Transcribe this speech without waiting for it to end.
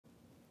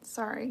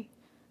sorry.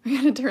 We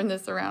gotta turn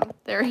this around.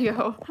 There you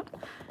go.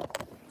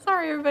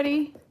 Sorry,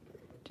 everybody.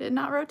 Did it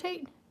not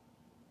rotate?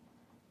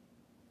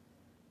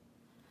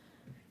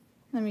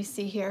 Let me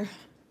see here.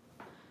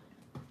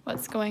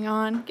 What's going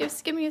on?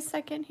 Just give me a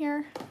second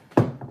here.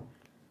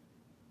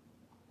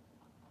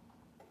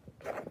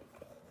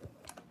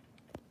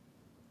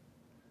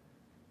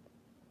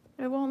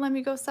 It won't let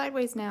me go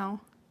sideways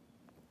now.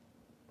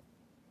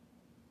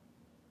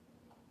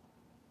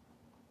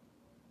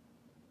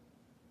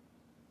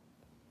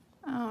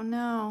 Oh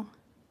no.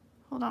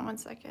 Hold on one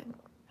second.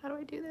 How do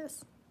I do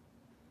this?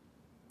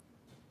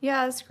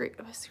 Yeah, the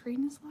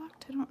screen is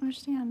locked. I don't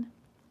understand.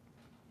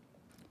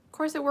 Of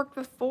course it worked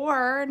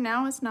before.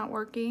 Now it's not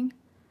working.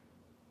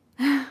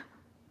 It's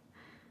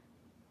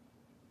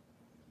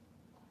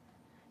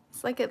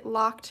like it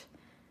locked.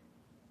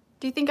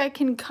 Do you think I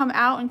can come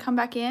out and come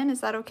back in?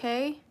 Is that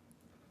okay?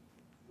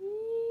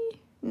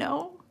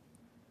 No?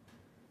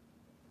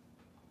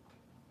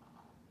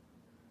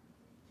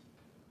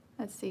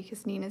 Let's see,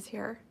 because Nina's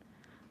here.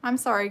 I'm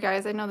sorry,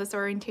 guys. I know this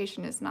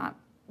orientation is not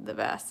the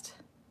best.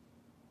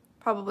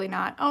 Probably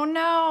not. Oh,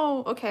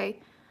 no. Okay.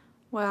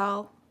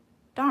 Well,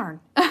 darn.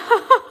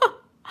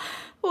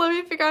 Let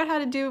me figure out how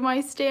to do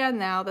my stand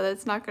now that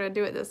it's not going to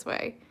do it this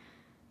way.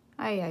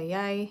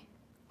 Ay.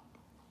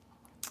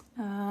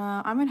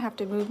 I'm going to have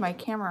to move my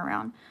camera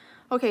around.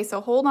 Okay,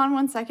 so hold on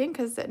one second,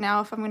 because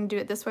now if I'm going to do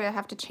it this way, I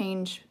have to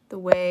change the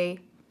way.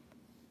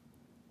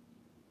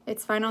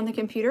 It's fine on the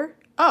computer?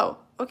 Oh,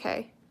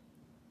 okay.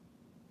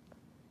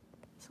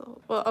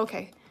 So, well,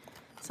 okay.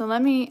 So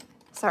let me,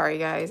 sorry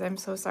guys, I'm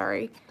so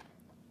sorry.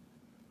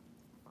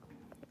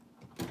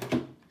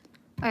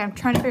 I am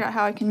trying to figure out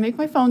how I can make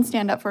my phone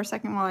stand up for a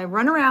second while I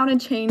run around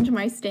and change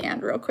my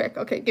stand real quick.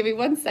 Okay, give me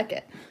 1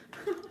 second.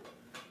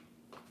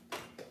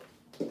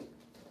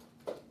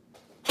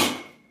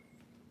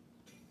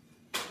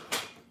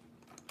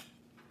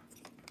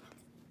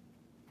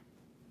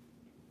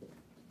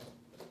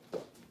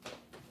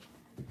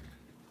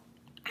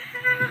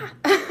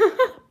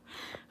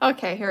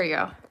 Okay, here we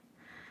go.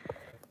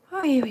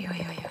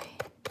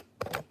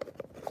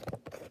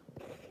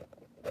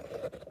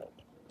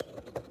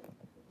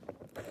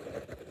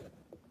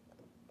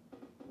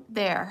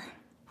 There.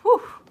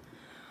 Whew.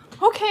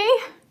 Okay.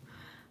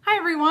 Hi,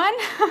 everyone.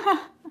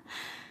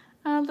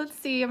 Let's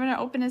see. I'm going to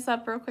open this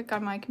up real quick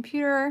on my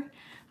computer.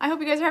 I hope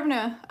you guys are having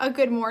a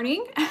good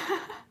morning.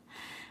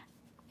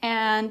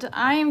 And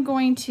I am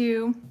going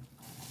to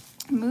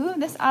move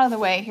this out of the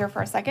way here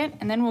for a second,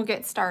 and then we'll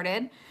get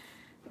started.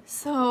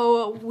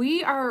 So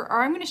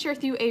I'm going to share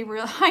with you a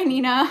real, hi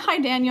Nina, hi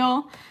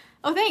Daniel.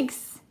 Oh,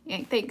 thanks.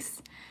 Yeah,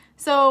 thanks.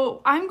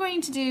 So I'm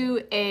going to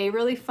do a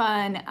really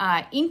fun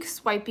ink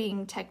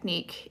swiping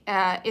technique.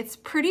 It's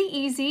pretty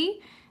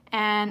easy,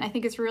 and I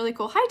think it's really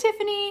cool. Hi,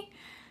 Tiffany.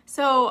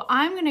 So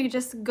I'm going to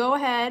just go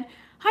ahead,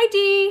 hi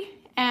Dee,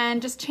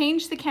 and just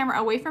change the camera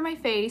away from my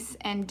face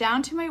and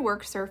down to my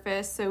work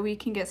surface so we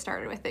can get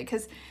started with it.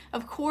 Because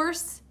of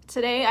course,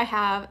 today I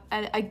have,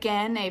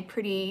 again, a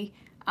pretty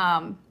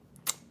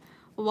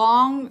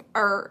long,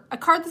 or a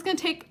card that's going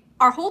to take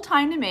our whole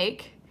time to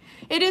make.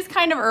 It is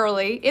kind of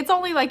early. It's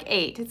only like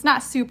 8. It's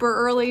not super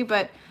early,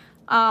 but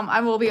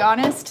I will be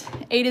honest,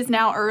 8 is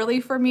now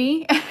early for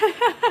me.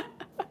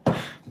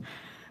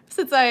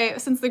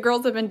 Since the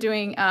girls have been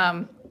doing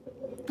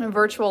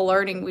virtual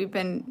learning, we've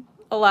been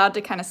allowed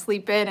to kind of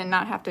sleep in and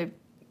not have to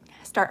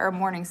start our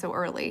morning so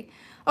early.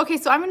 Okay,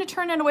 so I'm going to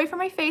turn it away from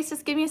my face.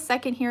 Just give me a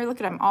second here. Look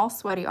at, I'm all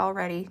sweaty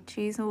already.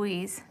 Jeez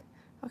Louise.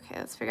 Okay,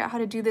 let's figure out how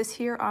to do this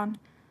here on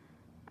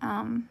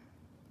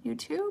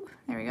YouTube.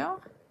 There we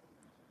go.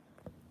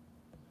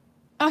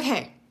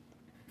 Okay.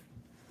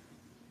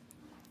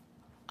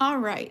 All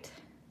right.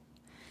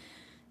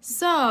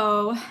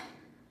 So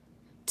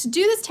to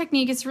do this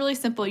technique, it's really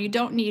simple. You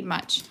don't need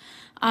much.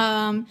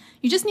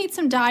 You just need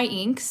some dye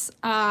inks.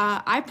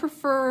 I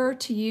prefer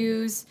to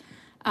use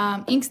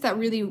inks that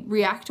really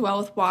react well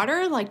with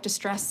water, like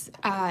distress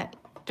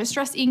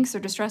inks or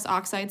distress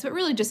oxides, but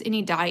really just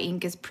any dye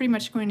ink is pretty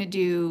much going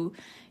to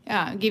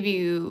give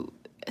you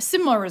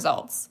similar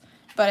results,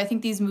 but I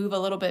think these move a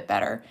little bit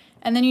better.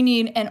 And then you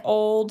need an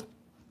old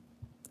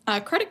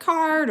credit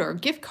card or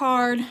gift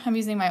card. I'm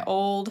using my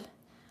old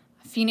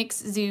Phoenix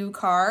Zoo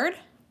card.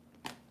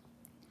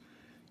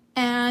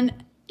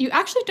 And you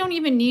actually don't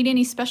even need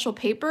any special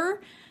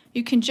paper.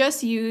 You can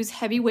just use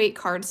heavyweight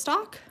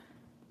cardstock.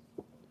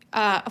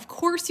 Of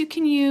course, you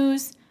can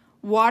use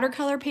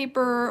watercolor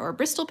paper or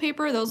Bristol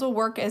paper. Those will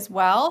work as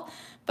well.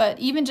 But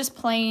even just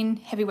plain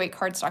heavyweight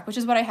cardstock, which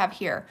is what I have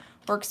here,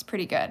 works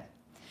pretty good.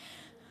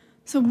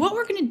 So what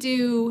we're going to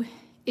do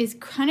is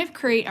kind of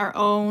create our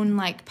own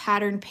like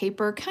pattern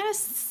paper. Kind of,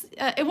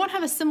 it won't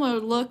have a similar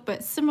look,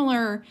 but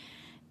similar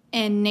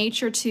in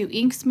nature to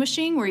ink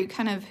smooshing, where you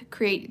kind of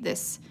create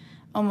this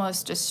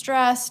almost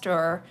distressed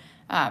or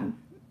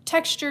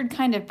textured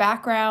kind of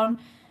background.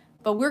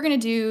 But we're going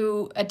to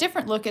do a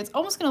different look. It's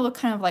almost going to look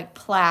kind of like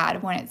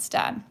plaid when it's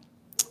done.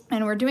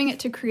 And we're doing it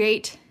to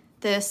create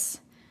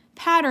this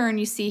pattern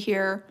you see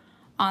here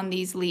on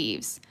these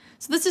leaves.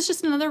 So this is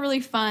just another really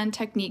fun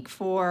technique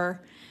for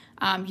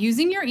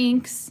using your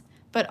inks,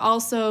 but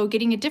also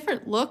getting a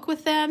different look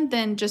with them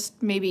than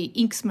just maybe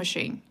ink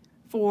smushing.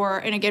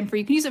 And again,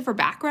 you can use it for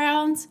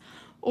backgrounds,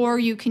 or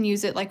you can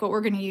use it like what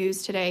we're going to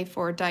use today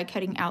for die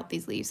cutting out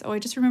these leaves. Oh, I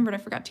just remembered I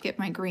forgot to get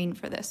my green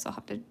for this, so I'll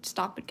have to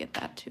stop and get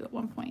that too at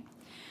one point.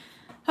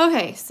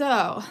 Okay,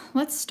 so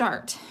let's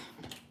start.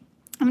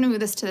 I'm going to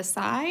move this to the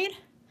side.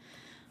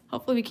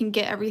 Hopefully we can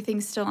get everything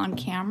still on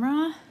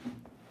camera.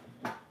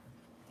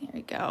 There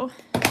we go.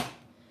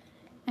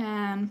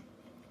 And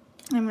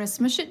I'm going to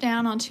smush it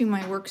down onto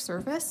my work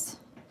surface.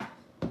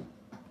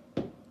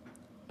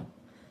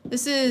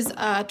 This is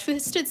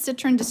Twisted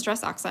Citron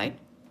Distress Oxide.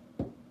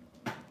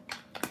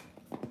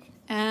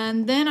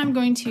 And then I'm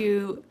going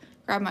to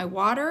grab my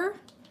water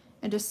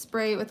and just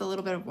spray it with a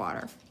little bit of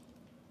water.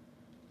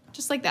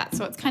 Just like that.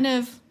 So it's kind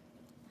of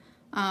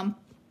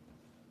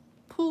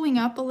pooling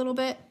up a little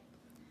bit,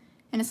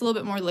 and it's a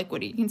little bit more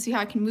liquidy. You can see how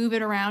I can move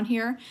it around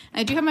here. And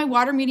I do have my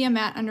water media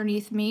mat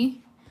underneath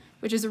me,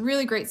 which is a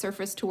really great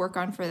surface to work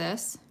on for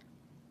this.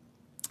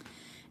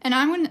 And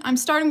I'm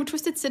starting with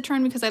Twisted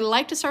Citron because I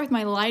like to start with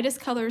my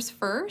lightest colors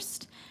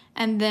first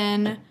and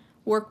then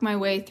work my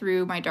way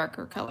through my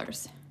darker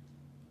colors.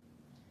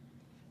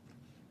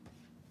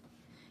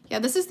 Yeah,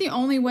 this is the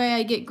only way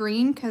I get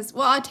green because,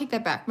 well, I take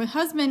that back. My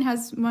husband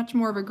has much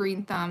more of a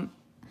green thumb.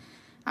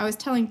 I was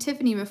telling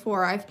Tiffany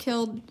before, I've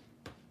killed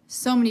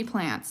so many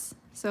plants.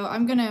 So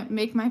I'm gonna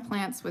make my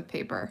plants with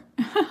paper.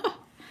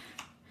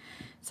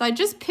 So I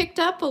just picked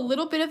up a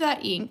little bit of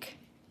that ink.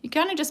 You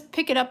kind of just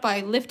pick it up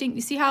by lifting.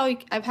 You see how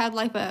I've had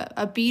like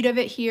a bead of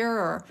it here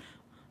or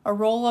a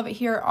roll of it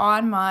here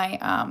on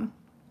my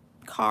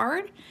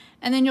card.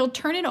 And then you'll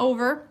turn it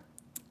over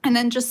and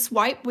then just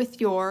swipe with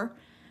your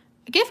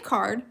gift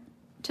card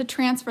to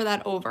transfer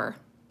that over.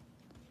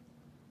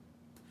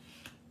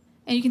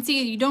 And you can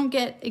see you don't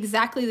get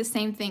exactly the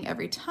same thing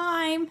every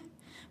time,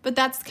 but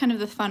that's kind of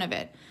the fun of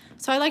it.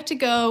 So I like to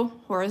go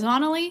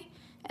horizontally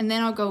and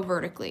then I'll go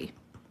vertically.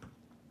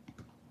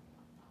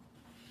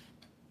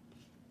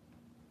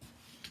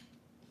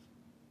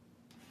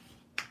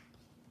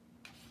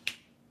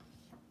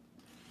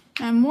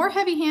 I'm more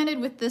heavy-handed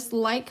with this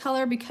light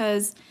color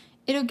because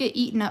it'll get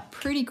eaten up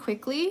pretty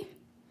quickly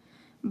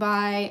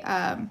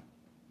by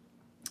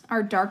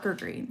our darker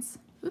greens.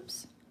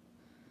 Oops.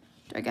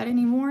 Do I got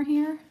any more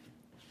here?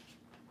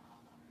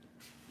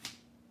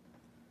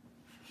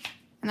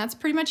 And that's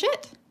pretty much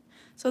it.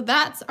 So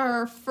that's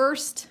our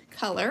first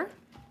color.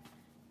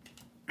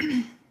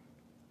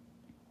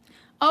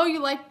 Oh, you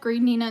like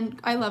green, Nina?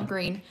 I love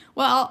green.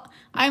 Well,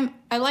 I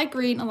like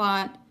green a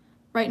lot.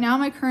 Right now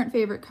my current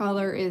favorite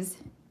color is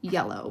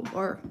yellow,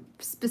 or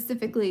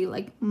specifically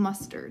like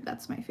mustard.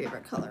 That's my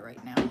favorite color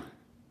right now.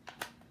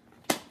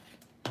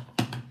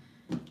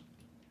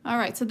 All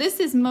right, so this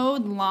is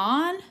Mowed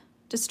Lawn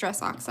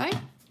Distress Oxide.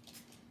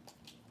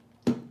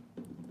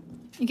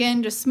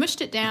 Again, just smushed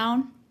it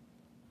down.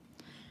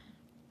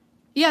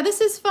 Yeah,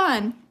 this is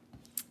fun.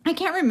 I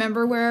can't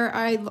remember where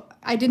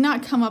I did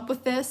not come up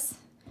with this.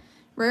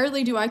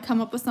 Rarely do I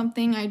come up with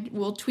something. I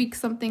will tweak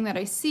something that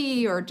I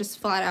see or just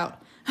flat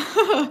out,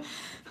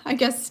 I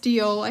guess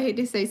steal. I hate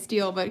to say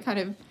steal, but kind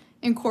of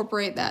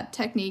incorporate that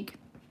technique.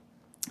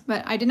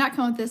 But I did not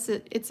come up with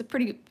this. It's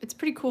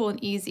pretty cool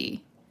and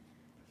easy.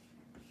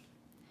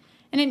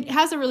 And it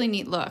has a really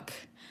neat look.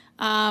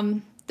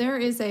 There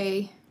is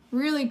a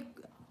really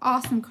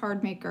awesome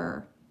card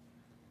maker,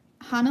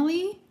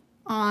 Hanali,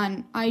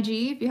 on IG.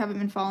 If you haven't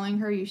been following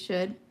her, you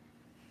should.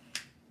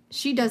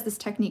 She does this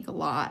technique a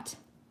lot.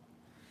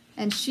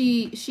 And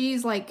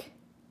she's like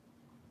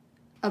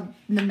the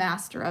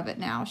master of it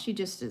now. She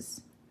just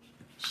is,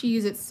 she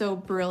uses it so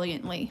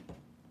brilliantly.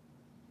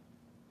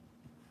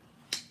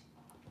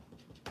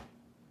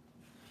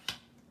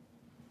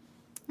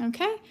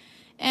 Okay,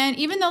 and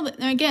even though,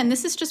 again,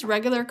 this is just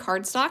regular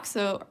cardstock,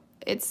 so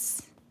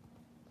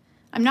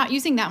I'm not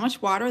using that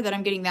much water that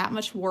I'm getting that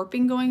much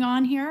warping going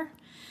on here.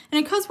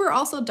 And because we're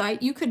also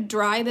you could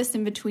dry this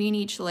in between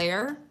each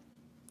layer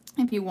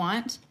if you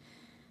want.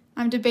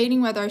 I'm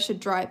debating whether I should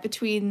dry it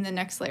between the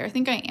next layer. I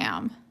think I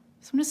am.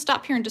 So I'm gonna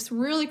stop here and just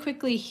really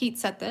quickly heat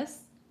set this.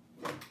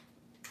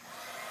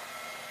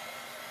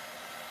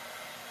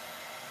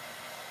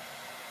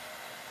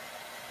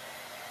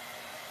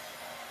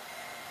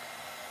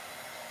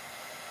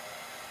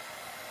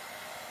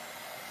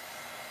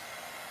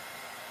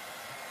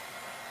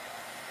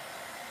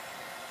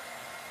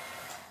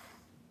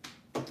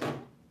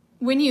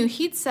 When you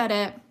heat set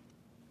it,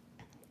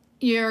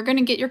 you're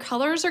gonna get, your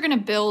colors are gonna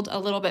build a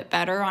little bit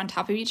better on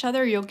top of each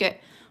other. You'll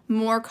get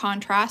more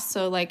contrast,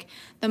 so like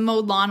the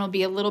Mowed Lawn will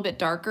be a little bit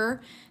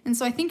darker. And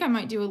so I think I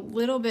might do a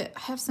little bit, I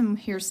have some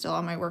here still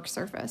on my work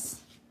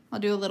surface. I'll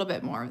do a little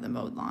bit more of the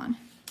Mowed Lawn.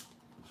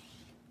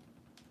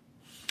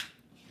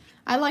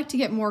 I like to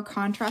get more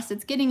contrast.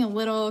 It's getting a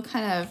little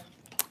kind of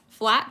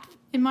flat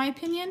in my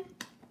opinion.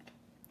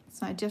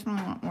 So I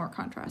definitely want more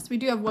contrast. We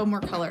do have one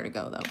more color to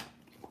go though.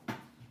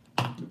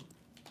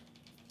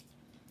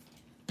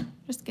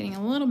 Just getting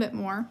a little bit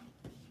more.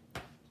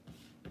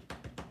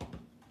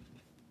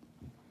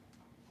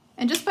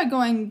 And just by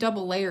going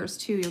double layers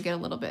too, you'll get a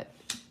little bit,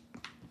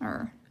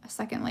 or a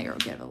second layer will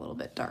get a little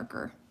bit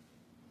darker.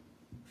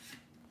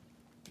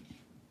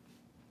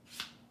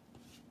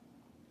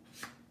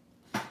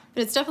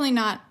 But it's definitely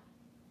not,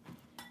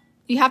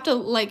 you have to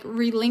like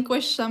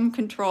relinquish some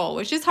control,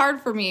 which is hard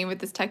for me with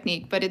this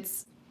technique, but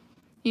it's,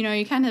 you know,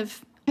 you kind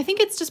of, I think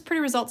it's just pretty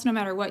results no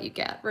matter what you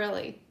get,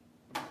 really.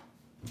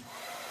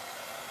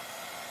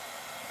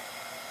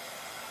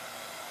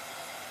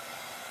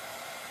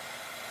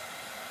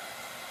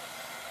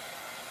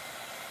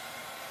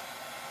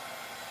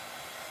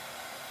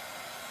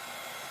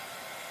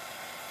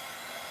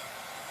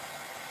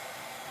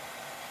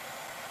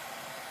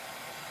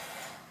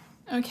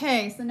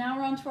 Okay, so now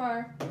we're on to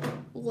our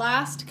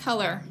last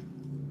color.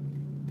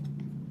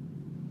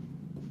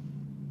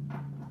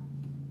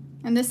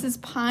 And this is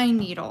Pine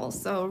Needle,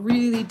 so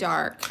really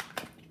dark.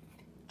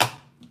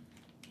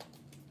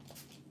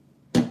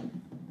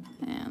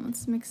 And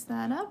let's mix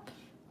that up.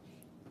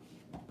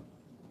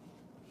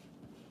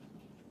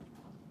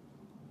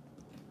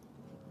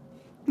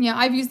 Yeah,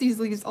 I've used these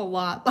leaves a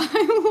lot.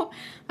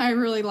 I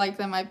really like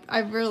them.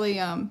 I've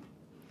really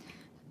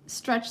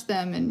stretched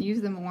them and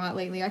used them a lot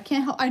lately. I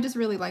can't help, I just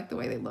really like the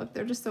way they look.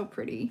 They're just so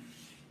pretty.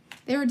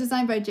 They were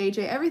designed by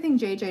JJ. Everything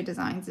JJ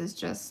designs is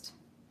just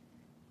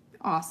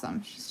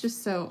awesome. She's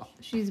just so,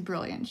 she's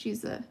brilliant.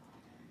 She's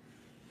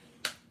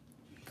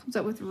comes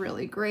up with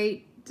really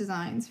great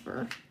designs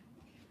for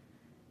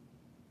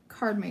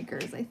card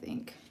makers, I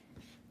think.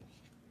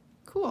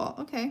 Cool,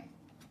 okay.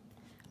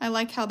 I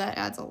like how that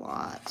adds a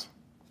lot.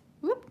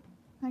 Whoop,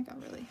 I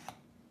got really.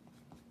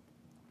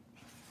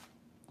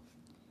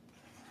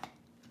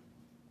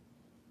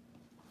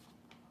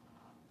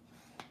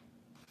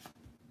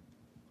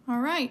 All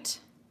right,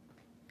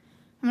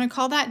 I'm gonna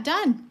call that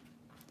done.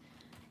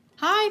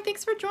 Hi,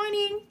 thanks for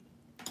joining.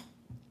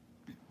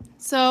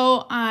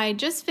 So I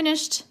just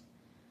finished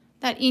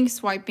that ink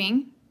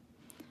swiping.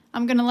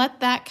 I'm gonna let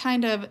that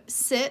kind of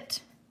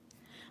sit.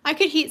 I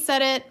could heat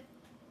set it.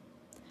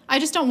 I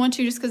just don't want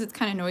to just because it's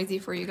kind of noisy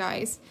for you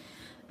guys.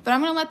 But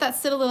I'm gonna let that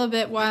sit a little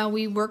bit while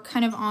we work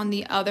kind of on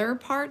the other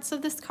parts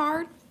of this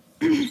card.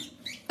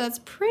 That's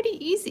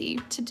pretty easy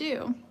to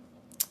do.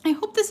 I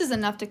hope this is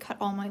enough to cut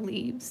all my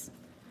leaves.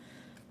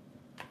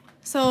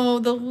 So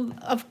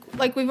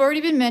like we've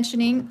already been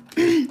mentioning,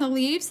 the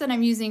leaves that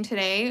I'm using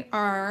today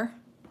are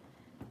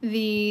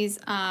these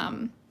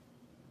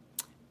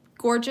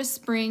gorgeous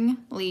spring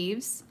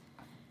leaves.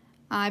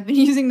 I've been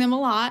using them a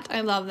lot.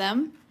 I love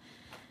them.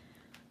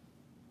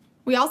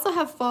 We also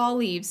have fall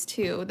leaves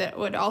too that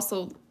would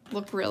also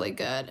look really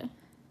good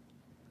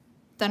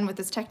done with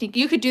this technique.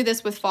 You could do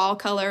this with fall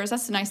colors.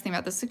 That's the nice thing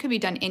about this. It could be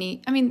done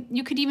I mean,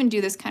 you could even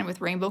do this kind of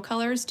with rainbow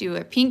colors. Do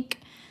a pink,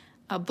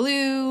 a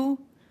blue.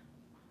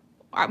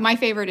 My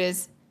favorite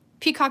is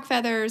peacock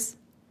feathers,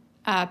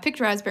 picked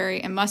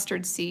raspberry, and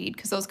mustard seed,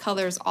 because those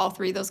colors, all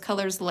three of those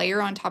colors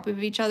layer on top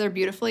of each other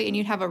beautifully, and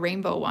you'd have a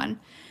rainbow one.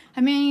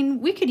 I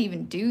mean, we could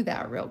even do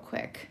that real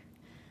quick.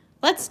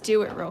 Let's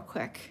do it real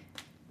quick.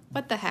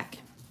 What the heck?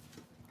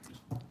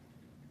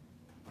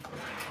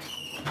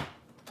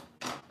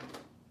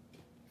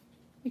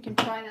 We can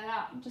try that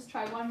out. Just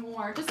try one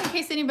more. Just in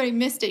case anybody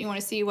missed it, you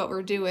want to see what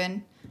we're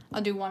doing.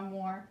 I'll do one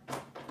more.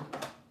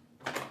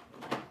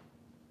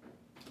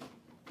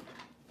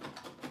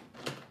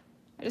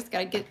 I just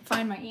gotta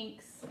find my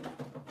inks.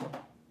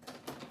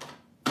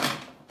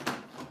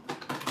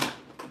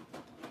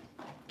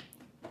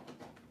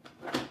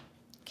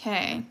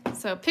 Okay,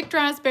 so picked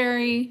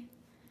raspberry,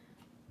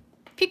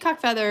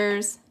 peacock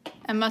feathers,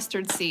 and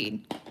mustard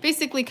seed.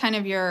 Basically kind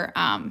of your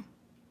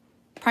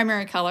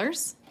primary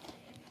colors.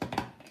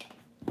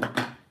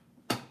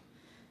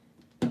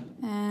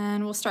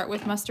 And we'll start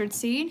with mustard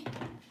seed.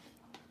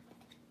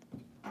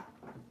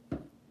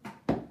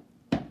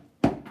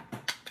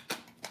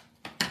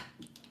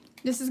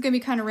 This is gonna be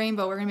kind of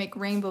rainbow. We're gonna make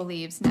rainbow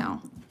leaves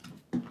now.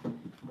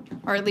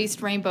 Or at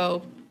least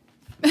rainbow,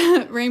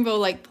 rainbow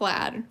like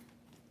plaid. I'm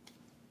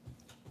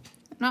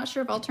not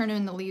sure if I'll turn them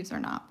into leaves or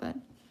not, but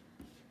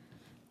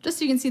just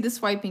so you can see the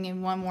swiping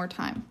in one more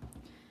time.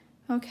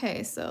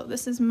 Okay, so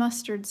this is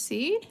mustard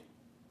seed.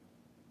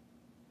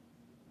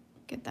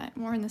 Get that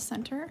more in the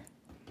center.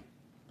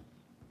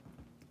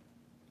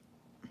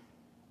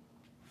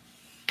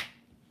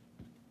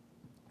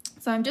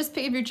 So if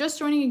you're just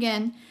joining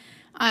again,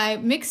 I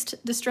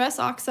mixed Distress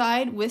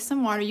Oxide with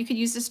some water. You could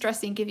use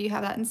Distress ink if you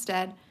have that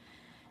instead.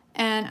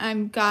 And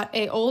I've got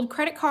an old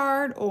credit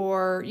card,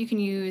 or you can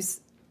use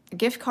a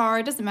gift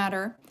card, doesn't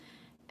matter.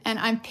 And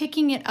I'm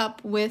picking it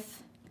up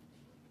with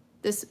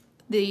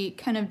the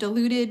kind of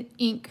diluted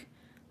ink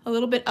a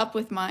little bit up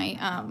with my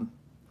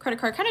credit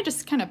card.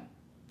 Kind of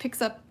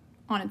picks up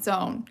on its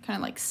own, kind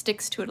of like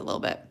sticks to it a little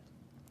bit.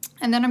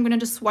 And then I'm gonna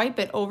just swipe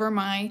it over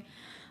my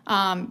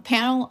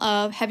panel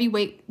of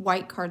heavyweight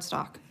white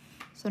cardstock.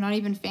 So not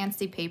even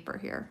fancy paper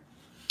here.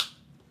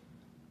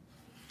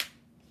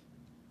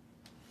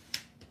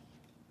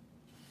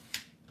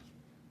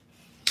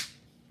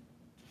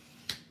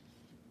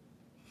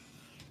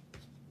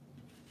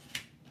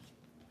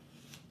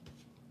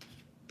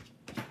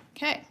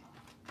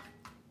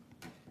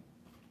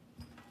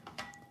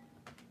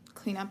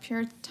 clean up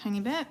here a tiny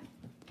bit.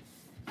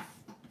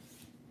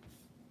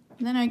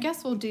 And then I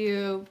guess we'll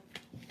do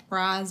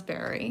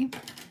raspberry.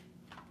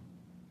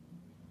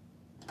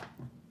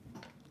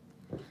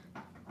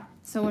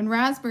 So when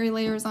raspberry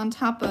layers on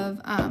top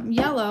of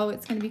yellow,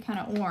 it's going to be kind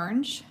of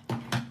orange.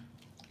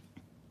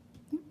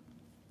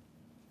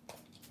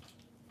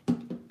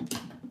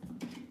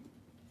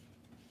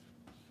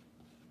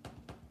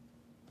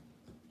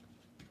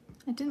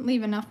 I didn't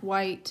leave enough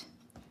white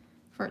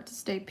for it to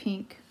stay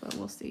pink, but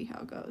we'll see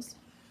how it goes.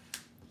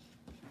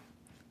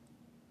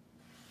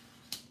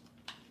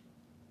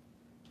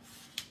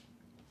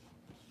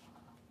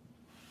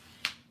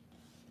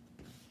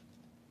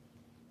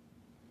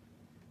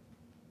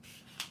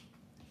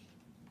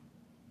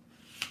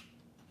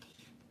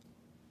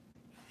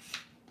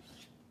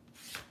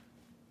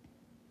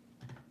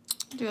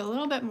 Do a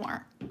little bit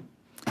more,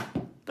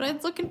 but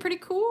it's looking pretty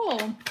cool.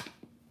 Let's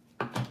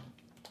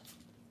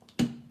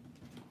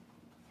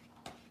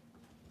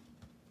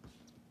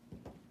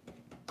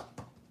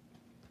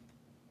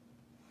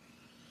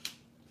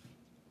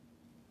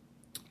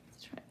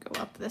try to go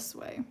up this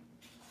way.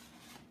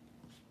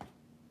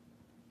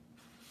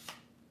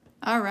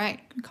 All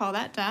right, call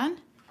that done.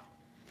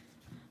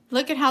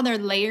 Look at how they're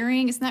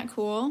layering, isn't that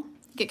cool?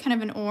 Get kind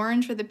of an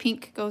orange where the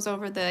pink goes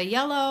over the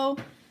yellow.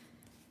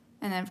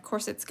 And then of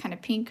course it's kind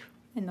of pink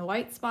in the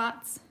white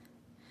spots.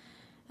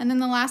 And then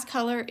the last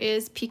color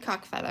is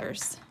peacock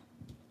feathers.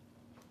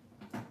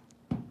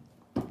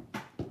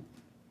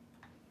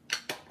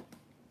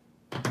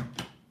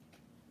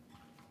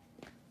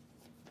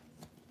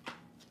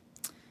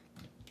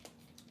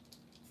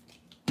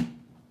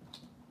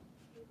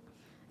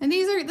 And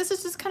this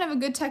is just kind of a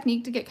good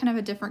technique to get kind of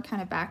a different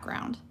kind of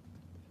background.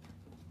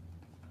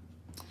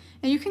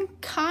 And you can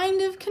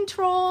kind of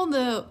control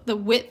the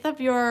width of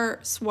your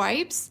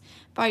swipes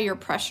by your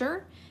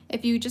pressure.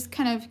 If you just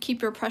kind of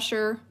keep your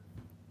pressure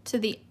to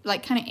the,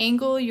 like kind of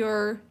angle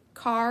your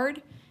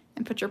card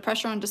and put your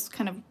pressure on just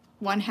kind of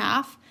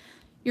 1/2,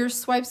 your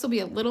swipes will be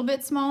a little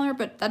bit smaller,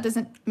 but that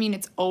doesn't mean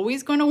it's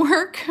always going to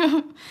work.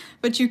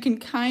 But you can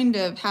kind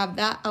of have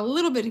that, a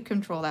little bit of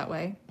control that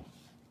way.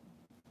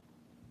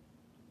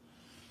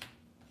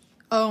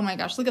 Oh my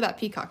gosh, look at that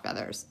peacock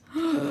feathers.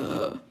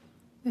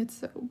 It's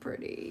so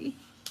pretty.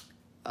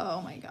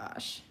 Oh my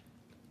gosh.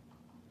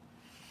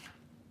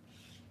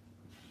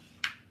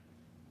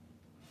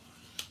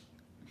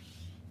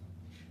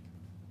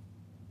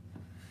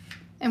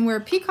 And where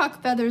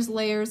peacock feathers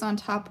layers on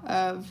top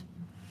of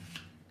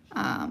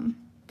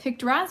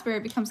picked raspberry,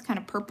 it becomes kind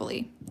of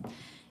purpley.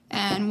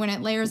 And when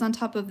it layers on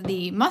top of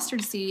the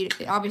mustard seed,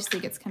 it obviously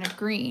gets kind of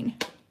green.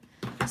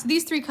 So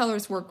these three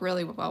colors work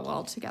really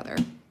well together.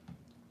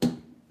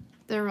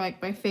 They're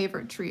like my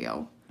favorite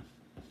trio.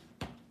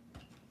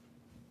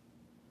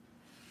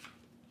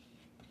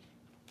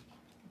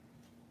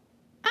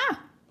 Ah!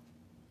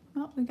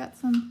 Well, we got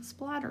some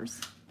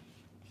splatters.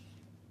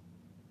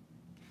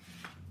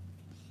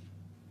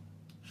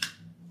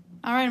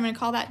 All right, I'm gonna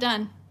call that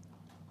done.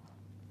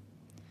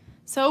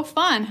 So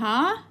fun,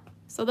 huh?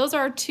 So those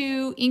are our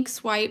two ink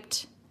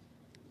swiped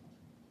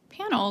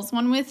panels,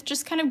 one with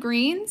just kind of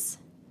greens,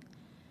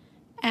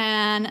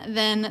 and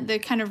then the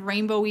kind of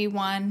rainbowy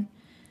one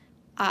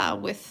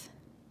with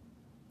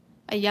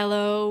a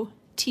yellow,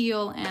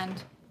 teal,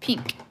 and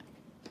pink.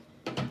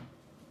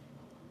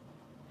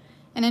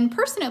 And in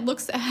person,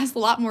 it has a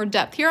lot more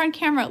depth. Here on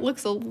camera, it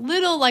looks a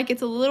little like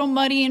it's a little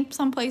muddy in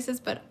some places,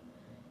 but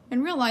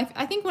in real life,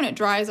 I think when it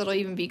dries, it'll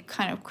even be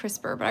kind of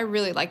crisper, but I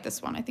really like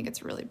this one. I think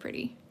it's really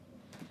pretty.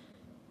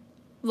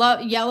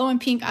 Love yellow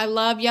and pink. I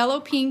love yellow,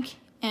 pink,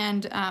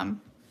 and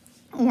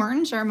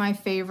orange are my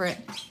favorite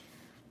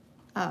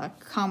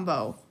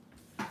combo.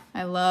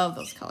 I love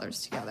those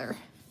colors together.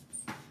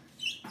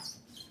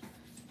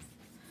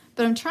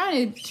 But I'm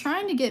trying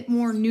to get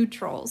more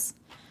neutrals.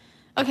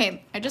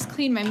 Okay, I just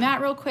cleaned my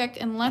mat real quick,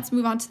 and let's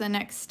move on to the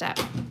next step.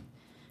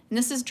 And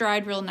this is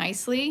dried real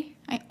nicely.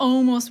 I'm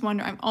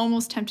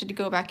almost tempted to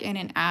go back in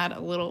and add a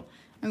little.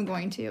 I'm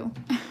going to.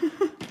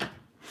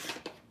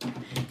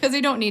 Because I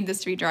don't need this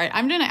to be dried.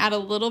 I'm gonna add a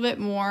little bit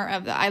more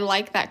of I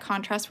like that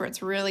contrast where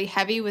it's really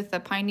heavy with the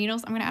pine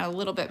needles. I'm gonna add a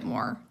little bit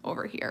more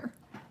over here.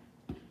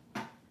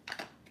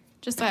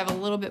 Just so I have a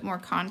little bit more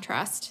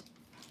contrast.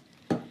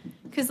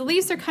 Because the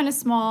leaves are kind of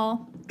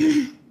small.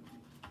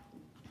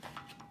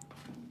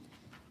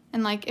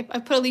 And like if I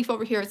put a leaf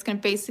over here, it's gonna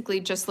basically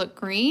just look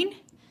green.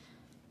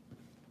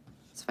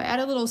 So if I add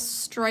a little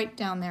stripe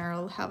down there,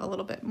 it'll have a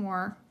little bit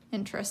more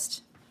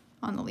interest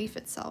on the leaf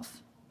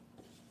itself.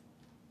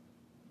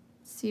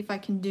 See if I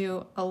can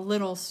do a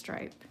little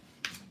stripe.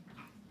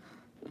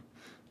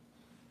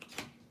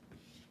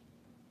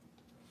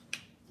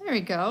 There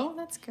we go,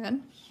 that's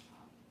good.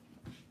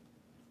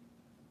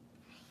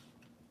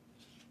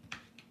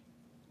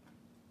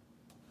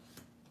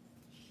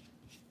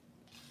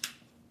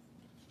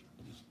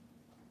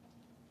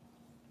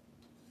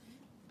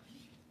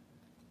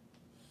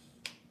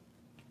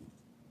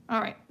 All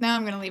right, now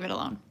I'm gonna leave it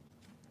alone.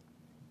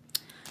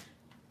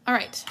 All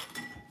right,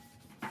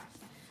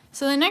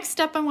 So the next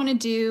step I want to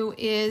do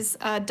is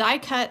die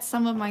cut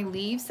some of my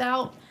leaves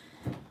out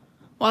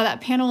while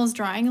that panel is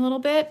drying a little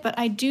bit, but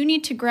I do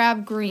need to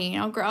grab green.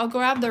 I'll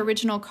grab the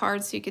original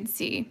card so you can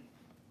see.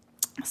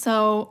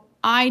 So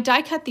I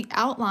die cut the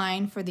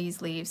outline for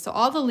these leaves. So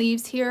all the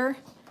leaves here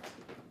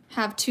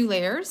have 2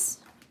 layers,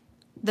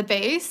 the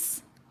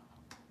base,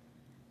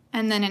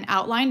 and then an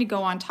outline to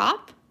go on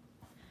top.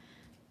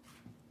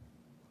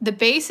 The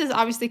base is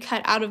obviously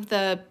cut out of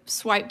the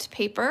swiped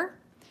paper.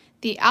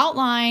 The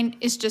outline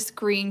is just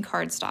green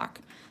cardstock.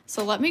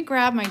 So let me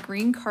grab my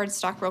green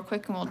cardstock real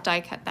quick and we'll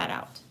die cut that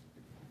out.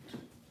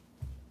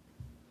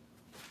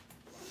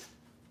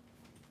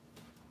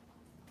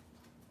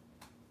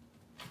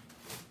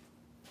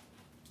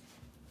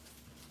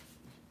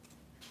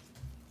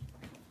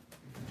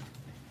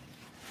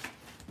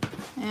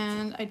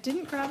 And I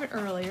didn't grab it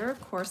earlier,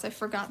 of course, I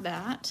forgot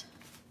that.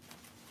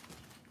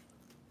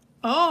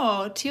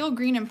 Oh, teal,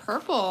 green, and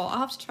purple. I'll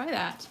have to try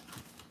that.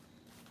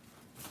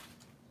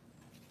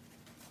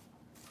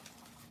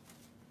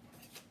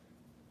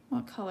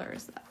 What color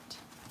is that?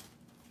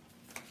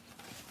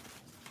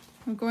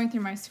 I'm going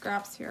through my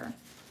scraps here.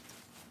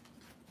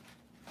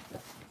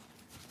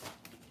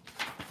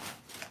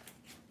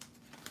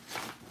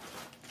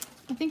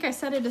 I think I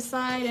set it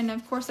aside, and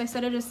of course I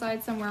set it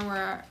aside somewhere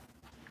where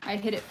I'd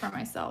hid it for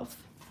myself.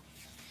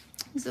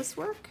 Does this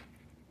work?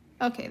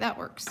 Okay, that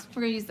works.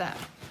 We're gonna use that.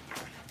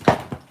 I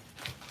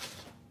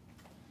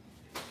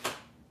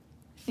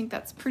think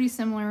that's pretty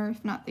similar,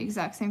 if not the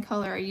exact same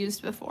color I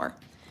used before.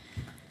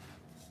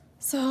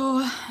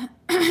 So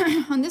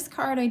on this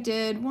card I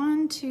did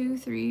 1, 2,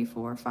 3,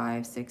 4,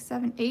 5, 6,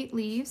 7, 8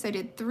 leaves. I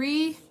did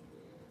 3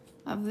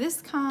 of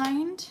this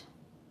kind.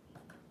 I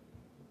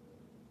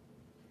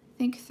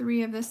think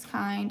 3 of this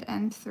kind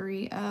and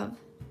 3 of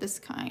this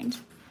kind.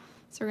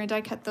 So we're gonna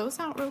die cut those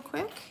out real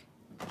quick.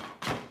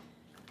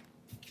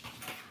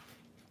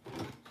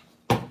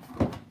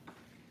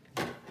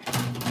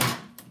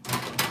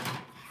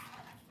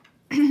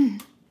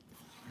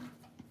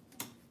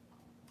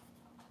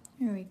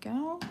 Here we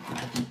go.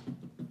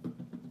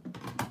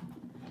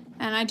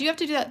 And I do have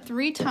to do that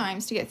 3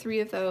 times to get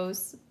 3 of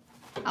those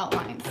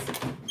outlines.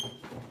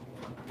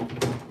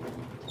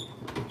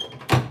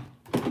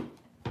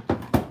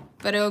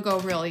 But it'll go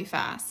really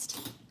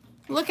fast.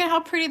 Look at how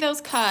pretty those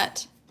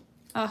cut.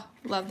 Oh,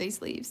 love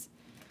these leaves.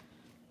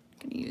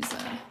 I'm gonna use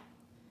kind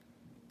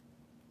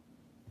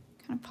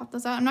of pop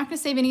those out. I'm not gonna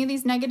save any of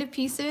these negative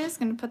pieces.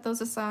 I'm gonna put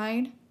those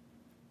aside.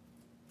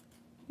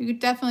 You could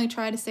definitely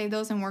try to save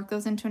those and work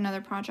those into another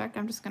project.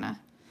 I'm just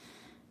gonna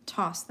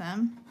toss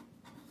them.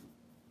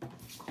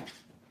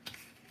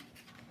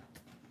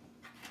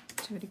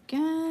 Do it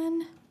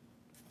again.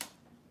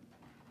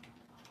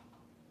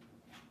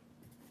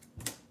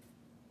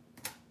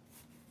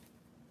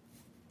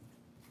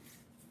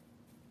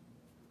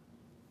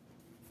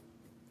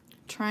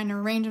 Trying to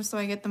arrange them so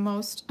I get the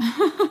most,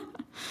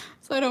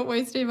 so I don't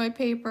waste any of my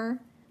paper.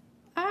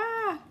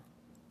 Ah!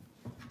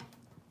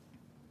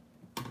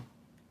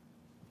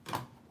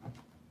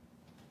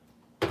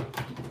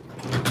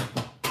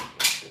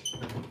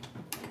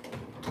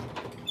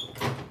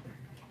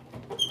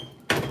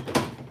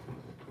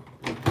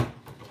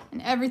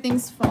 And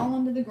everything's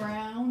fallen to the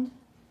ground.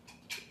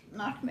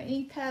 Knocked my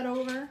ink pad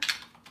over.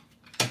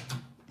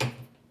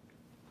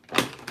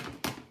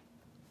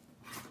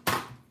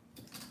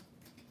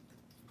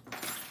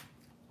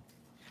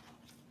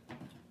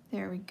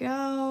 There we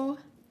go.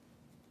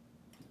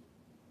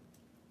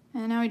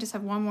 And now we just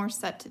have one more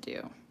set to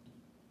do.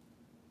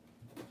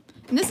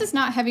 And this is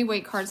not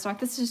heavyweight cardstock.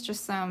 This is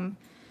just some,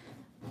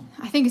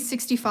 I think it's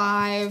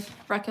 65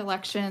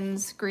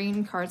 Recollections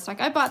green cardstock.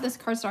 I bought this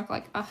cardstock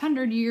like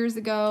 100 years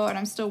ago, and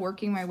I'm still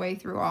working my way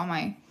through all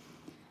my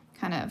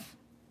kind of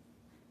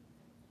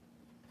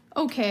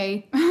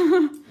okay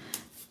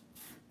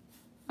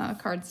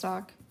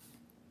cardstock.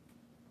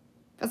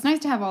 But it's nice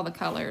to have all the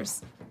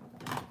colors.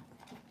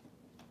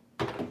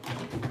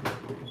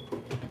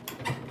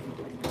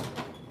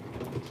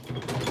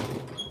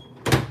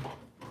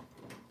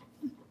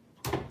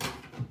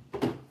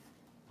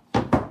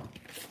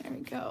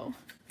 Go.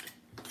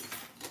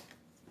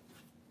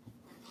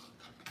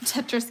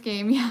 Tetris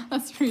game, yeah,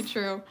 that's pretty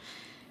true.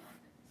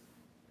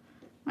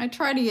 I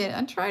try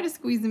to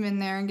squeeze them in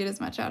there and get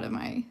as much out of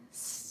my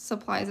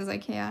supplies as I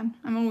can.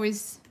 I'm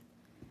always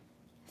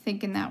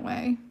thinking that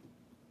way.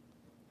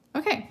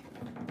 Okay.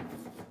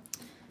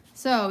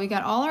 So we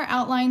got all our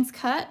outlines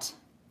cut.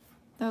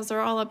 Those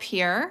are all up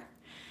here.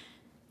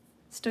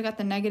 Still got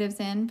the negatives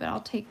in, but I'll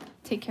take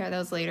care of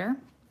those later.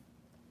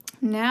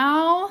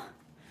 Now,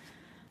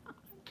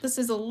 this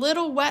is a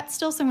little wet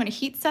still, so I'm going to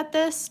heat set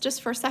this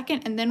just for a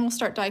second, and then we'll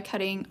start die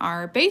cutting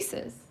our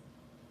bases.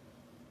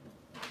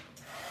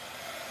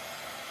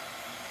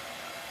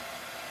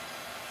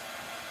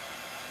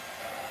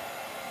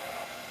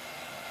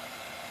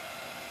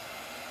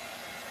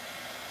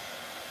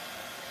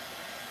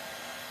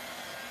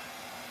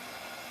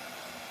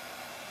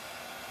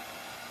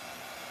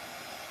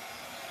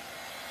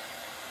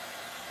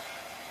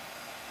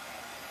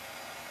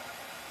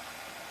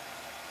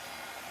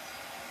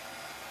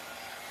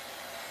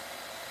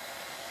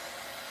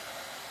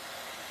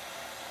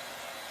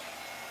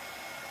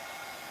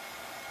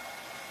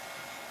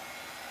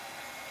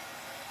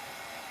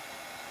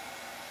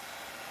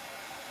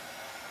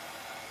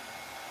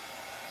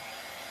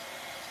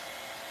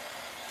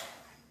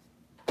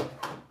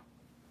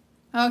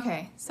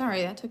 Okay,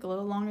 sorry, that took a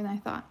little longer than I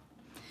thought.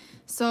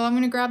 So I'm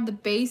gonna grab the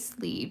base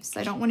leaves.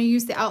 I don't wanna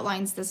use the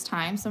outlines this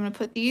time, so I'm gonna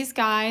put these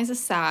guys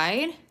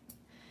aside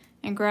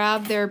and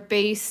grab their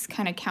base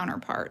kind of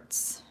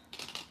counterparts.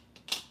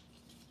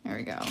 There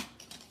we go.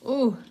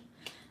 Ooh,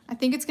 I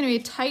think it's gonna be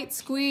a tight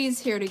squeeze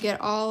here to get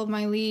all of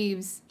my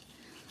leaves.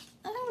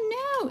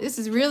 Oh no, this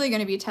is really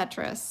gonna be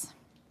Tetris.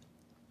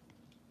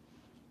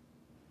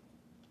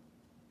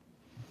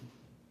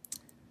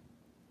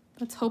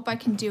 Let's hope I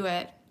can do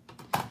it.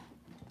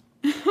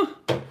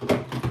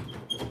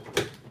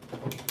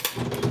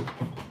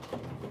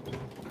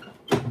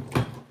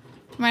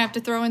 Might have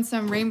to throw in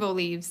some rainbow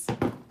leaves.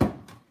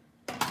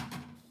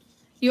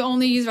 You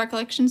only use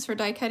Recollections for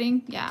die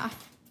cutting? Yeah.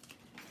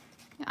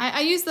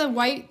 I use the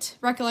white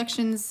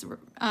Recollections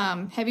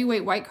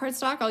heavyweight white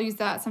cardstock. I'll use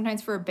that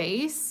sometimes for a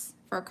base,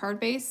 for a card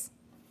base.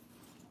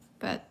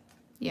 But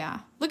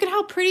yeah, look at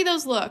how pretty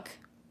those look.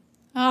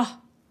 Oh,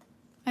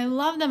 I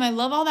love them. I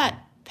love all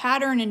that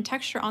pattern and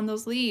texture on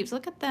those leaves.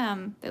 Look at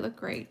them. They look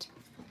great.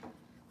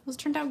 Those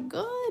turned out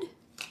good.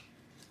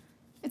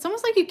 It's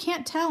almost like you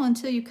can't tell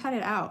until you cut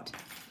it out.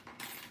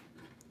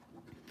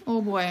 Oh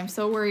boy, I'm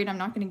so worried I'm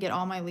not going to get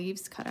all my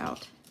leaves cut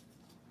out.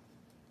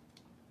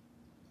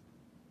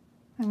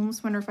 I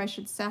almost wonder if I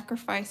should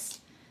sacrifice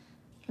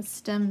a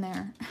stem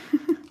there.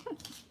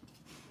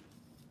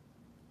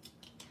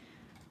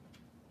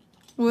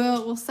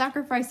 We'll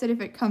sacrifice it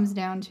if it comes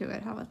down to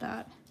it. How about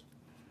that?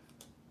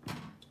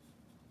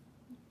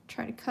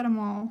 Try to cut them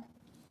all.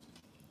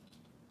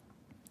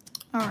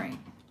 All right.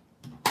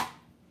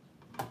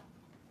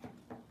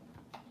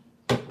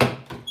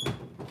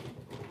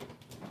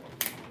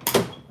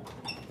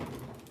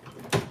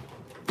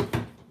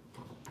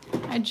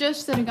 I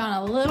just should have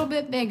gone a little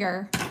bit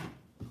bigger.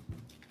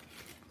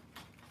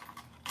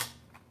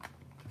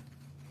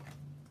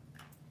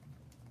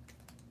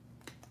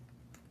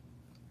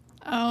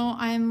 Oh,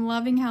 I'm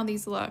loving how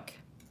these look.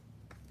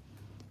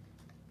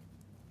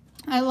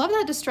 I love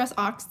that distress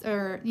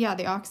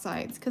the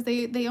oxides, because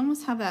they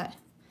almost have that.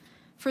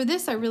 For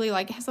this, I really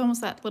like it. It has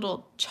almost that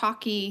little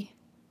chalky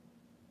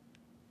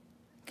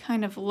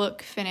kind of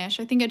look finish.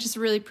 I think it's just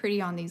really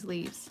pretty on these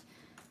leaves.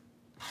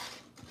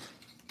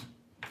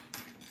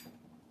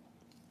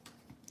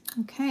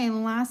 Okay,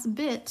 last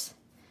bit.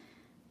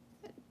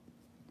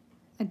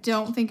 I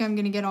don't think I'm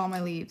gonna get all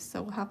my leaves,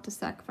 so we'll have to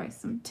sacrifice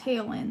some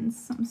tail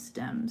ends, some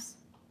stems.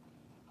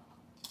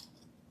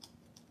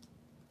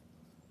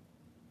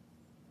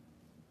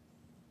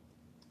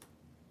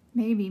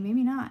 Maybe,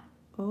 maybe not.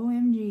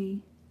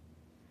 OMG.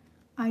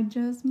 I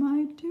just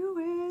might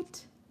do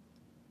it.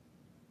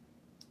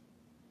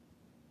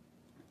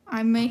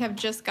 I may have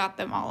just got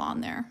them all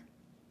on there.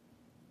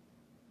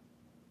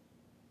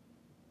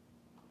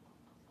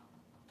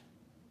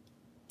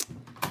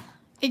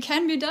 It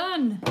can be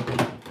done.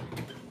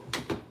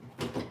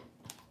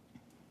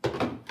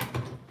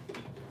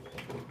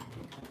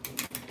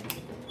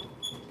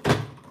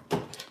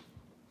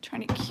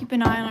 Trying to keep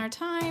an eye on our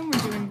time.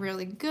 We're doing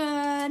really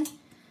good.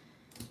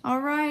 All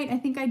right, I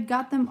think I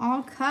got them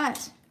all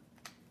cut.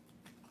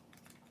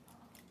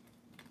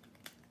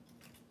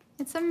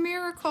 It's a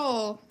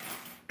miracle.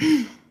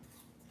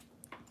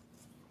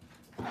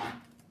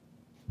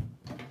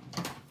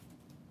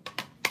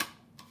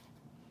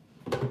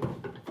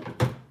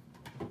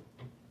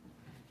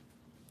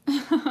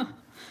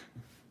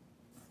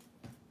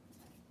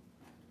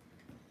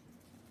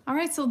 All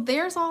right, so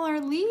there's all our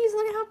leaves.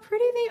 Look at how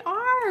pretty they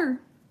are.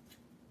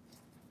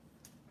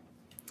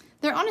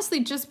 They're honestly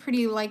just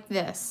pretty like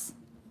this,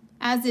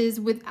 as is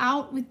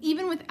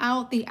even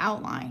without the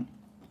outline.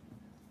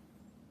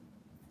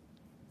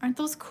 Aren't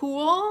those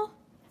cool?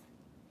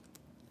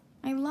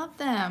 I love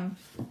them.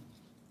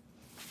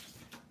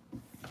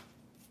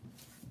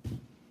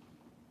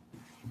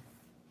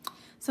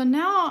 So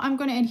now I'm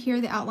going to adhere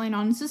the outline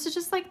on. So this is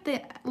just like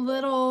the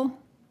little,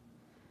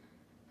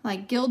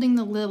 like gilding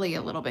the lily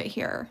a little bit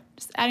here.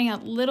 Just adding a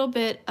little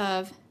bit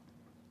of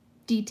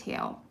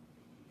detail.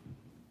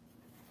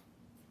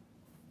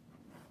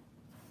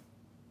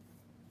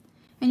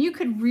 And you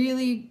could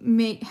really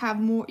have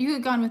more, you could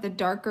have gone with a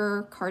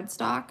darker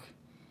cardstock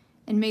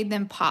and made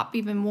them pop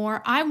even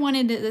more. I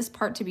wanted this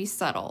part to be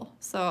subtle,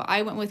 so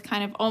I went with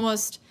kind of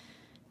almost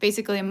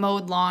basically a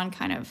mowed lawn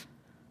kind of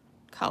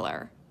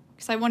color,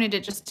 because I wanted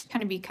it just to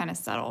kind of be kind of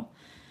subtle.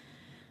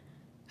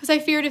 Because I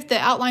feared if the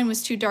outline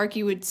was too dark,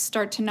 you would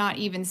start to not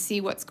even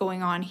see what's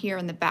going on here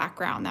in the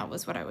background. That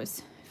was what I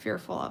was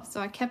fearful of. So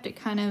I kept it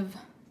kind of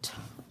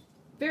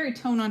very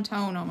tone on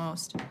tone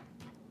almost.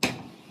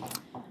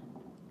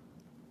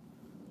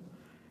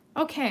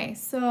 Okay,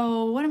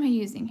 so what am I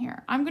using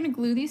here? I'm gonna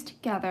glue these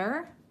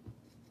together.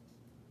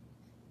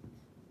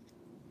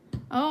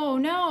 Oh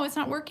no, it's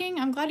not working?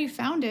 I'm glad you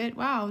found it,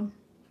 wow.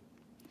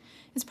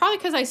 It's probably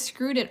because I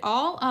screwed it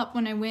all up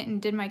when I went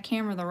and did my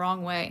camera the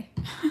wrong way.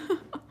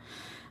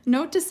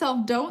 Note to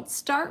self, don't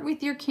start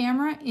with your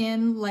camera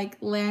in like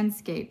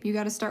landscape. You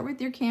gotta start with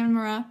your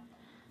camera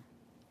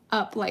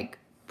up like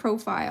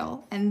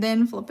profile and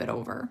then flip it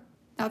over.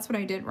 That's what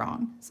I did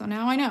wrong, so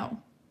now I know.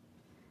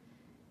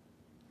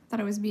 Thought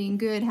I was being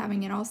good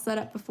having it all set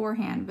up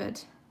beforehand,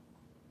 but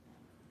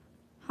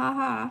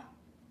haha.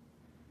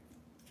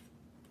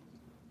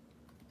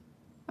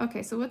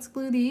 Okay, so let's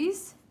glue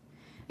these.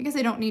 I guess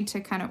I don't need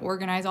to kind of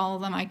organize all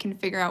of them. I can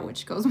figure out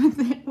which goes with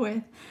it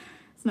with.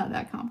 It's not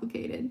that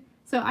complicated.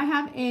 So I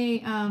have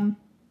a,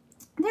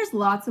 there's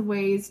lots of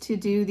ways to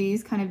do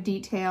these kind of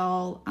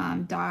detail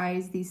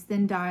dies, these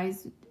thin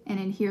dies, and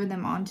adhere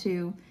them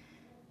onto,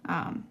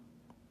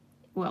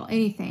 well,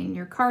 anything,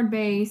 your card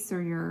base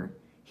or your,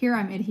 here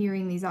I'm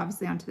adhering these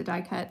obviously onto the die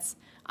cuts.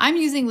 I'm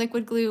using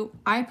liquid glue.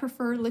 I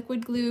prefer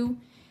liquid glue.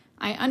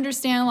 I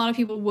understand a lot of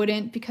people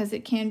wouldn't because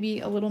it can be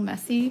a little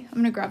messy. I'm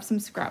gonna grab some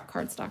scrap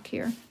cardstock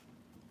here.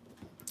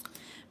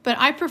 But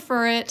I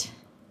prefer it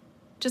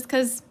just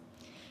because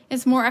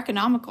it's more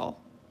economical.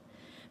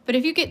 But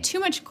if you get too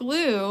much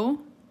glue,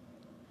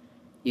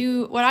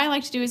 what I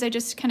like to do is I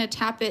just kind of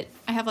tap it.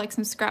 I have like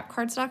some scrap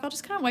cardstock. I'll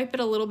just kind of wipe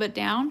it a little bit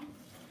down,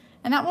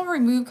 and that will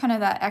remove kind of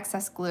that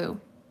excess glue.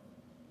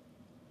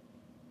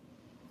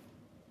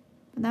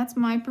 And that's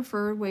my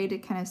preferred way to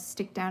kind of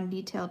stick down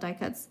detail die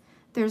cuts.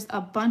 There's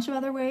a bunch of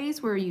other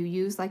ways where you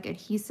use like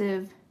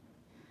adhesive,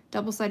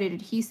 double-sided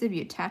adhesive.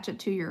 You attach it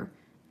to your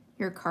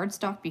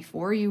cardstock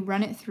before you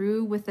run it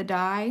through with the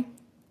die.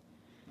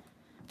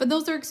 But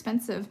those are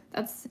expensive.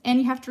 And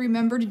you have to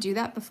remember to do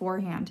that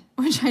beforehand,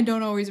 which I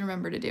don't always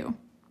remember to do.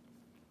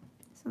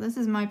 So this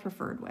is my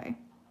preferred way.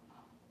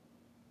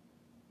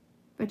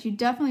 But you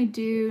definitely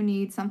do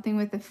need something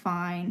with a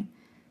fine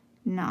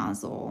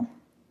nozzle.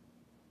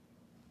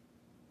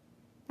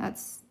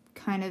 That's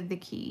kind of the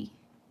key.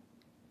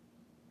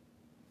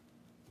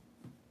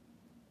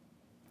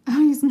 Oh,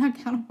 he's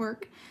not gonna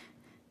work.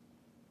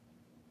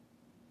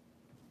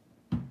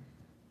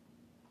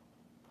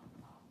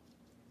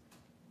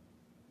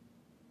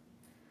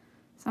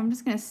 So I'm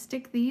just gonna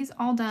stick these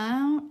all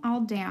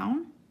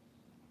down.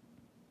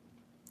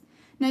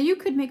 Now you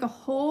could make a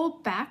whole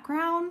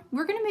background.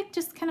 We're gonna make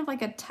just kind of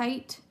like a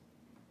tight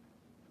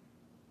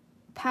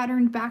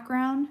patterned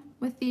background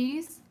with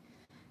these.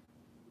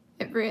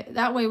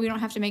 That way we don't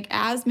have to make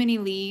as many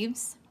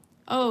leaves.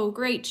 Oh,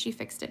 great, she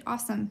fixed it,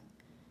 awesome.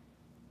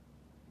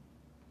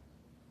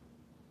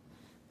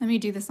 Let me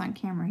do this on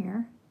camera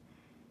here.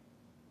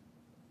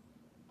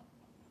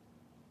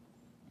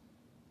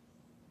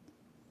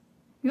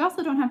 You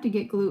also don't have to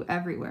get glue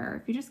everywhere.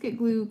 If you just get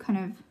glue kind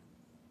of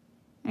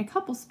in a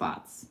couple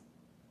spots,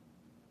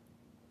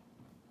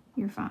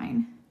 you're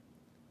fine.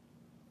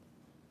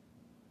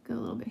 Go a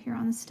little bit here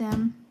on the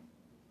stem.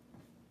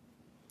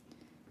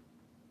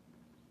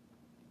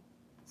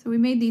 So we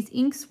made these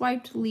ink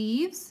swiped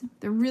leaves.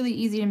 They're really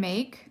easy to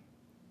make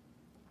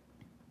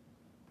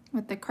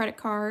with the credit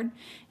card.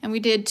 And we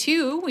did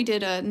two. We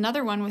did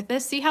another one with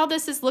this. See how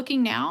this is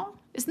looking now?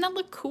 Doesn't that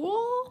look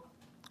cool?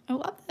 I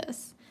love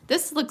this.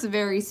 This looks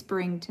very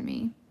spring to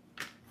me.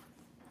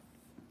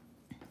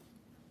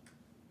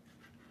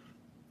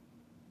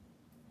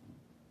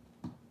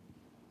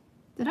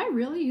 Did I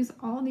really use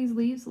all of these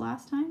leaves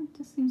last time?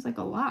 This seems like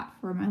a lot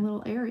for my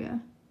little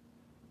area.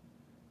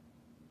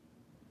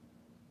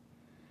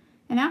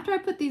 And after I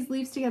put these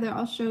leaves together,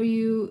 I'll show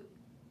you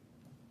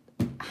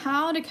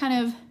how to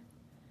kind of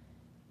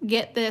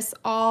get this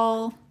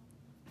all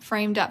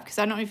framed up, because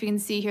I don't know if you can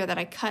see here that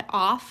I cut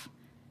off.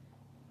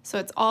 So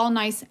it's all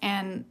nice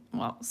and,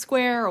 well,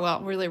 square, or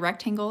well, really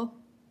rectangle.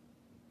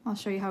 I'll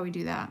show you how we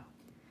do that.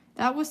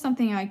 That was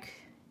something I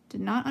did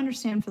not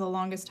understand for the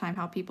longest time,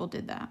 how people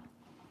did that.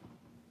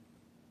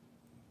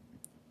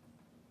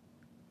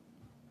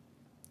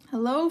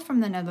 Hello from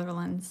the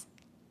Netherlands.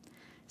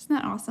 Isn't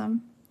that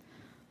awesome?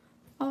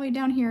 All the way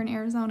down here in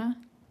Arizona.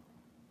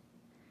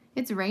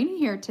 It's raining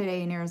here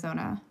today in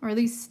Arizona, or at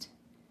least,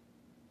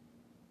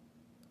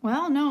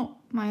 well, no,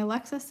 my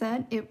Alexa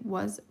said it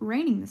was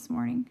raining this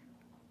morning.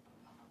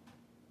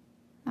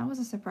 That was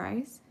a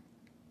surprise.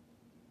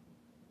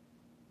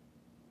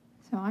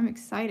 So I'm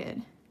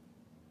excited.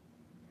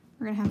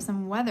 We're gonna have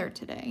some weather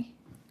today.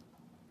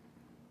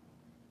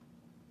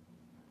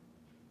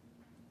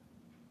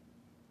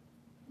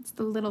 It's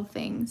the little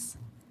things.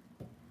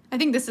 I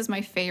think this is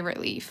my favorite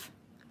leaf.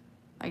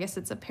 I guess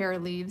it's a pair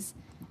of leaves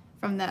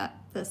from the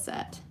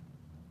set.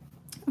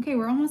 Okay,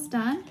 we're almost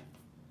done.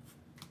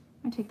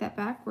 I take that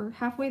back, we're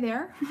halfway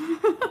there.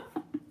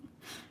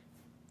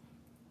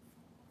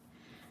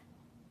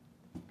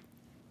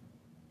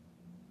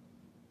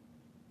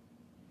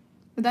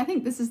 But I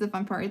think this is the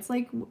fun part. It's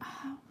like,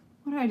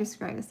 what do I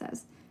describe this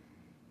as?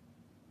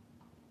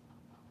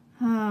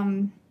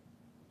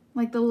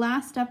 Like the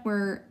last step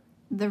where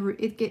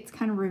it gets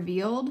kind of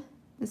revealed.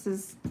 This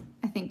is,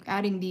 I think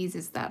adding these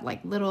is that like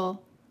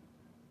little,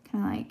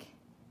 kind of like,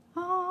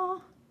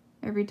 oh,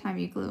 every time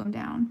you glue them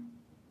down.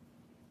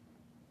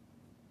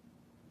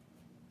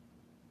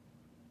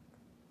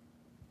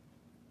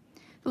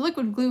 The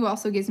liquid glue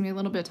also gives me a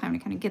little bit of time to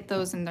kind of get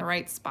those in the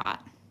right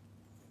spot.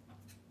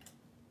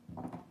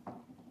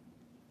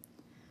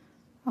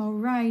 All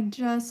right,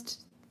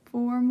 just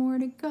 4 more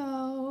to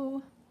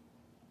go.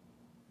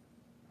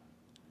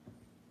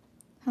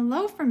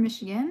 Hello from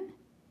Michigan.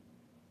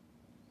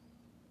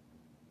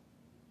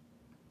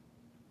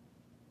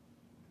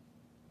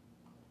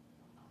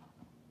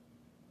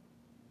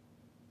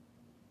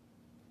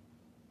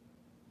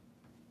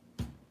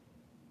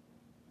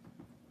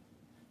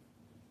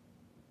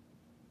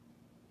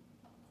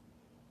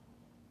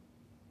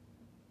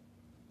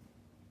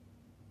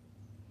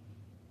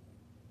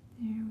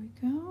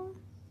 we go.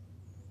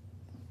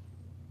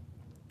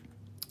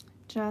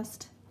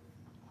 Just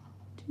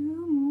 2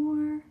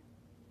 more.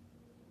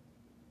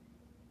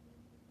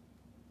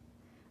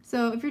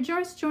 So if you're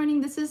just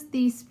joining, this is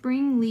the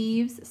Spring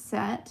Leaves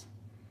set.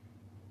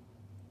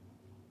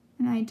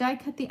 And I die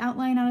cut the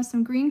outline out of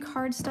some green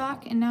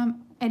cardstock, and now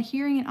I'm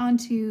adhering it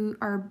onto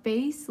our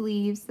base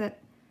leaves that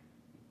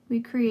we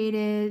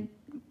created,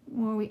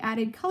 or we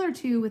added color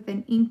to with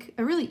an ink,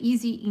 a really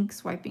easy ink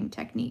swiping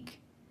technique.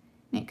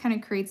 And it kind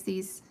of creates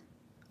these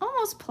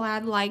almost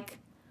plaid-like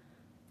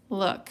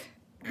look.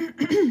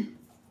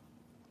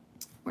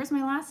 Where's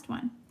my last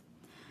one?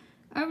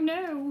 Oh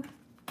no.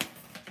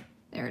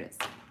 There it is.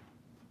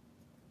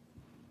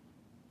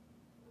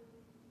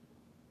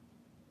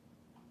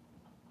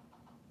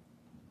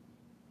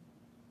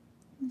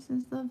 This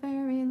is the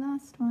very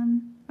last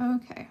one.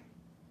 Okay.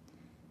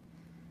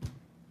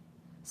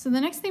 So the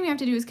next thing we have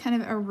to do is kind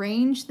of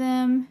arrange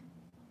them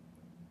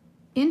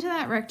into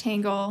that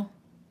rectangle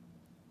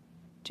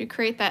to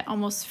create that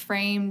almost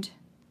framed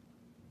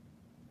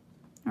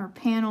or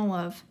panel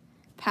of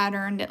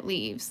patterned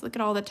leaves. Look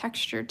at all the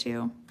texture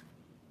too.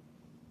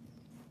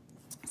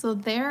 So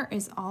there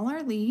is all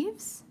our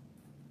leaves.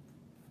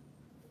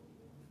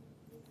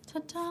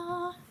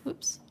 Ta-da!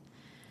 Oops.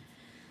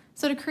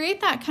 So to create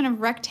that kind of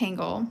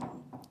rectangle,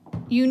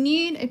 you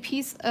need a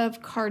piece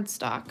of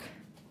cardstock.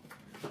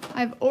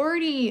 I've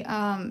already,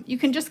 you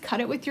can just cut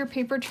it with your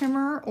paper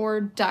trimmer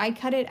or die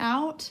cut it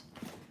out.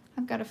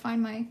 I've got to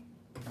find my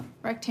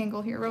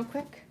rectangle here real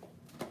quick.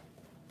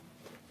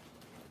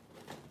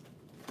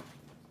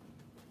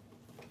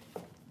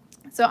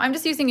 So I'm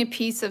just using a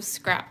piece of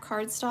scrap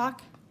cardstock,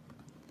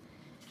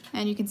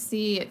 and you can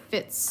see it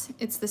fits,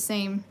 it's the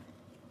same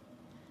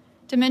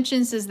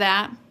dimensions as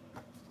that.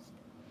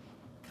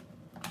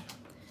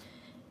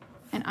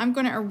 And I'm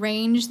going to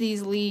arrange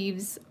these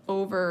leaves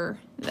over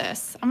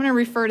this. I'm going to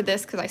refer to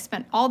this because I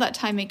spent all that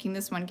time making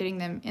this one, getting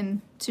them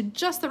into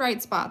just the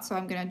right spot, so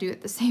I'm going to do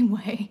it the same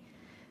way.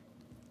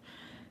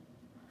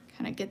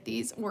 Kind of get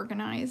these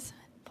organized.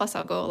 Plus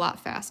I'll go a lot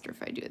faster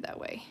if I do it that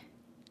way.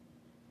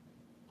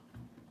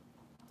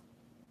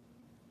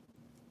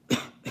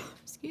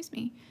 Excuse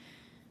me.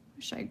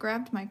 Wish I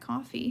grabbed my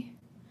coffee.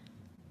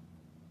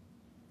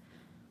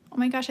 Oh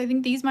my gosh, I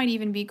think these might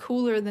even be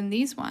cooler than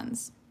these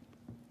ones.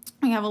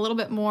 We have a little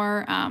bit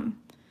more,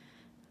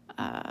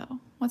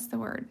 what's the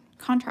word?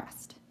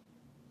 Contrast.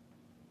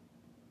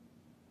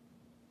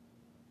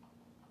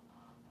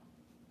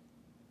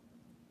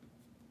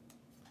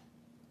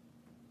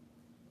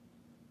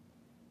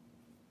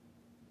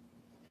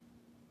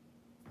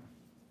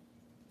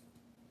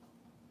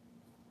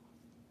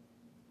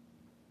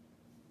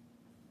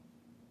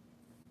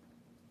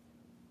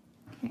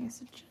 Okay,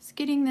 so just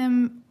getting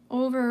them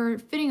over,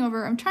 fitting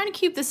over. I'm trying to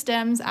keep the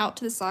stems out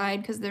to the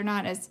side because they're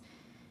not as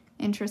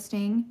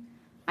interesting.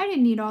 I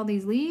didn't need all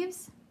these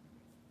leaves.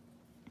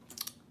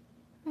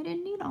 I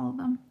didn't need all of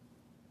them.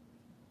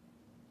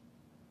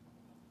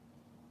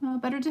 Well,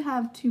 better to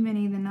have too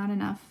many than not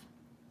enough.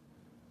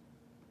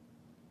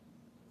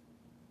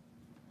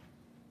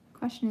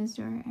 Question is,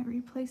 do I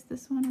replace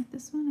this one with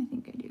this one? I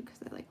think I do because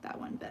I like that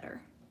one better.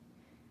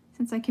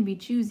 Since I can be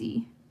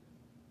choosy,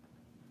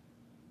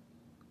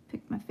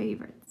 pick my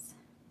favorites.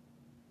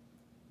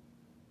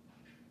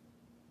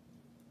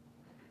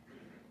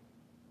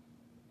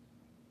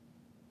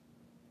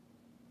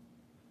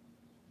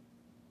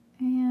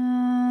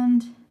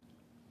 And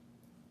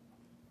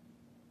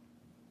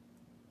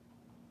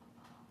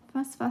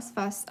fuss, fuss,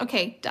 fuss.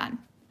 Okay, done.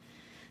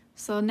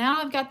 So now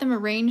I've got them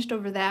arranged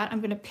over that. I'm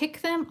going to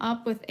pick them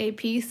up with a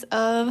piece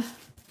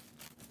of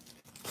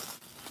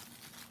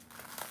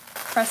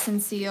press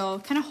and seal,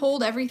 kind of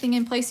hold everything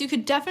in place. You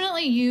could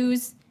definitely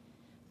use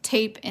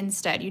tape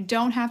instead. You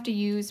don't have to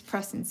use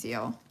press and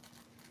seal.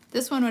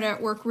 This one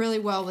would work really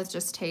well with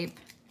just tape.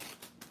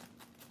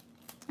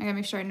 I gotta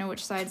make sure I know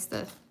which side's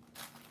the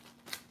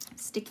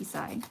sticky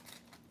side.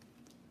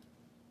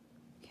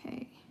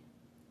 Okay.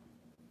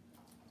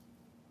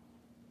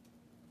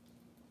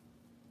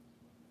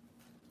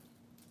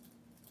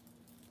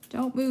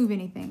 Don't move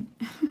anything.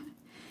 And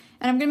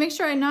I'm gonna make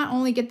sure I not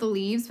only get the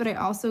leaves, but I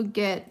also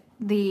get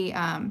the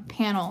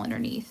panel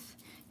underneath,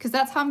 because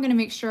that's how I'm gonna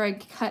make sure I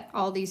cut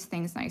all these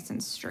things nice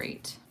and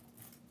straight.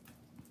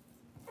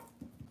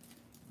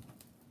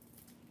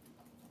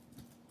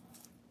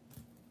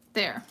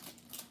 There.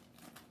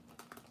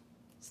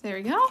 So there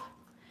we go.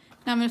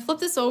 Now I'm going to flip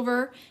this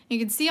over. You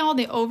can see all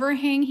the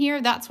overhang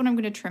here. That's what I'm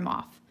going to trim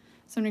off.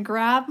 So I'm going to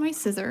grab my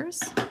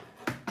scissors.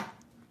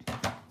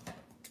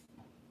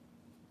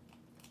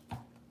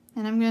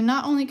 And I'm going to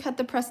not only cut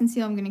the press and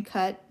seal, I'm going to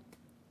cut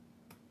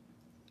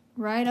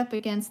right up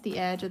against the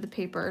edge of the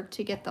paper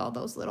to get all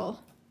those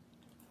little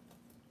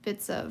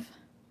bits of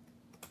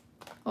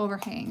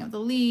overhang of the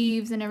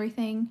leaves and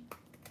everything.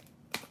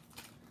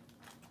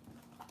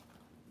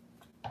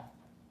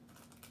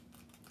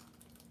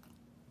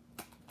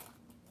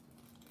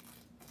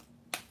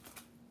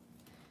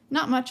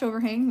 Not much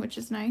overhang, which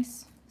is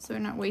nice, so we're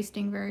not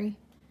wasting very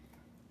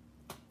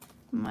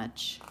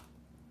much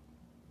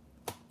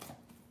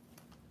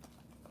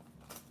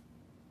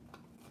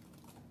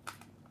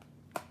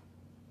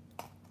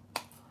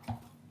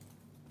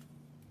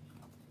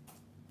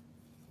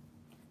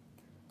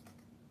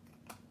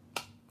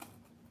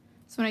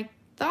So when I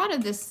thought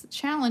of this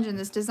challenge and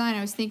this design,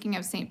 I was thinking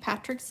of St.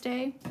 Patrick's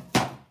Day.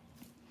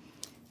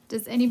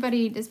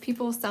 Does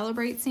people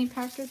celebrate St.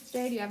 Patrick's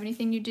Day? Do you have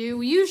anything you do?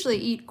 We usually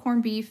eat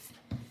corned beef.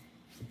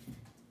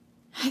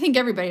 I think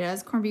everybody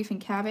does, corned beef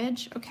and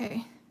cabbage.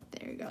 Okay,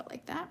 there you go,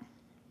 like that.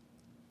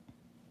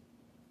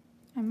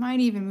 I might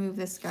even move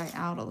this guy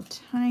out a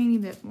tiny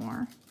bit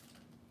more,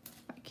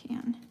 if I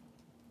can.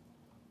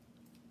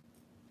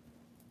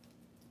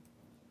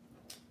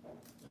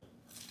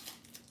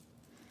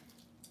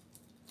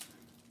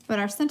 But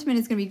our sentiment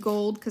is going to be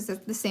gold because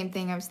it's the same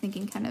thing. I was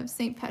thinking kind of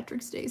St.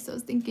 Patrick's Day, so I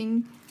was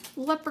thinking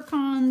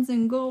leprechauns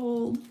and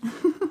gold,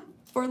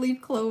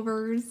 four-leaf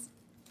clovers.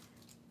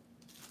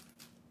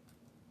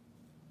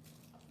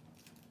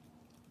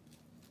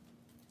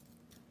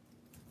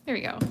 There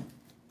we go.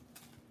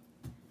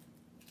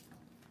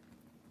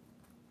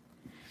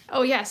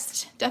 Oh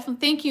yes,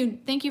 definitely.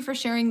 Thank you for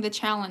sharing the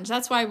challenge.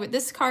 That's why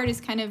this card is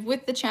kind of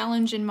with the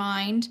challenge in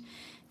mind,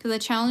 because the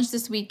challenge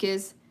this week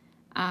is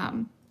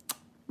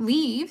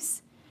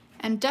leaves,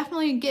 and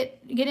definitely get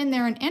in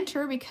there and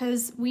enter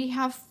because we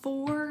have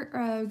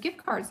 4 gift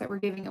cards that we're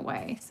giving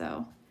away.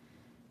 So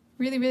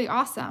really, really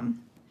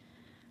awesome.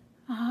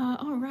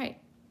 All right.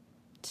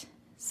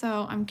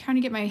 So I'm trying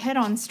to get my head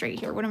on straight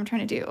here. What am I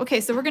trying to do?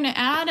 Okay, so we're going to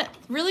add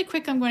really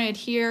quick. I'm going to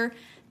adhere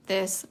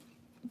this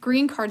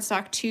green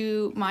cardstock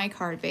to my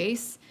card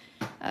base.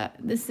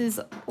 This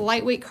is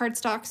lightweight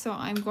cardstock, so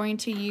I'm going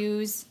to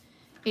use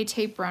a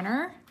tape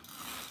runner.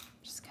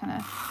 Just kind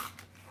of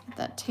put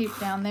that tape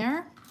down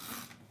there.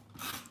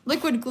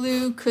 Liquid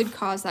glue could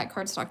cause that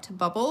cardstock to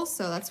bubble,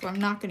 so that's why I'm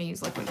not going to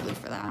use liquid glue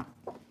for that.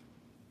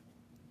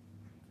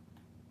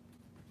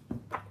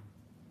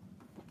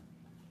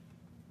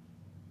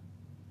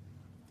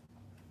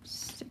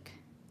 Stick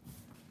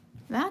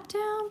that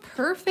down,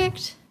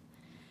 perfect.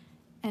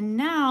 And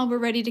now we're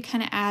ready to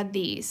kind of add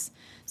these.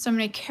 So I'm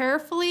going to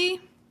carefully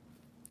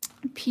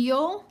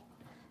peel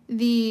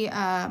the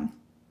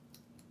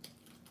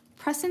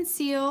press and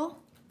seal,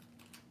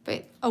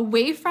 but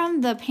away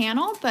from the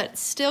panel, but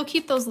still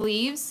keep those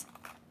leaves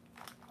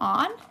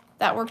on.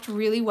 That worked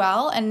really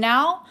well. And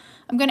now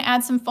I'm going to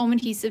add some foam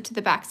adhesive to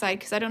the backside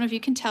because I don't know if you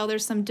can tell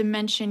there's some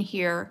dimension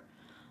here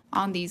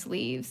on these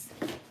leaves.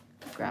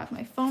 Grab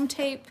my foam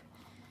tape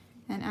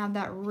and add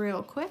that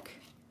real quick.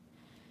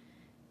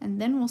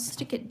 And then we'll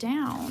stick it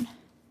down.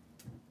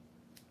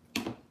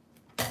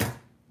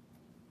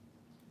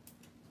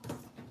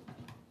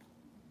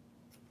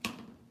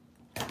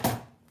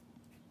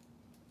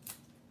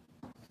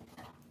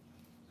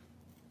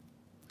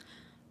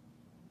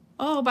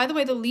 Oh, by the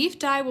way, the leaf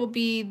die will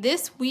be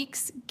this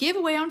week's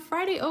giveaway on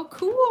Friday. Oh,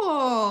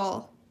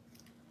 cool.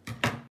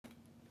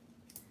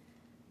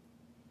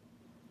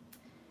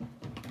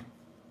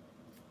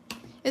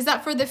 Is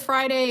that for the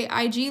Friday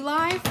IG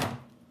Live?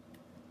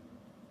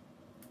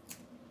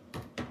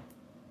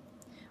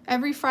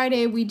 Every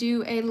Friday we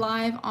do a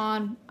live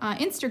on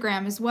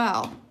Instagram as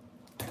well.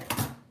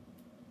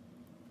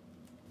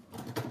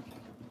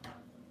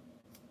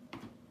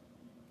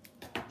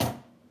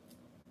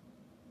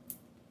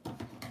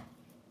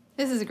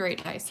 This is a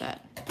great die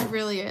set. It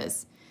really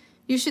is.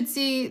 You should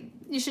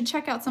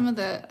check out some of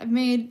I've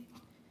made,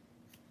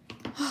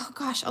 oh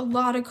gosh, a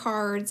lot of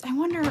cards. I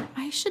wonder,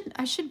 I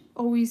should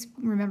always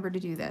remember to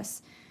do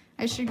this.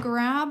 I should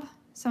grab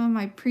some of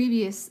my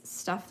previous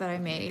stuff that I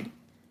made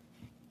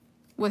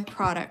with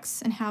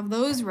products and have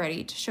those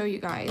ready to show you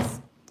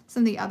guys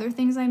some of the other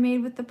things I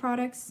made with the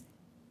products.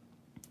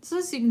 So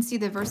you can see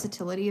the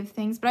versatility of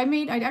things. But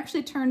I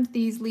actually turned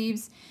these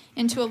leaves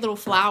into a little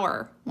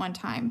flower one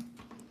time.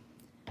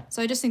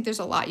 So I just think there's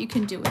a lot you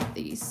can do with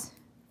these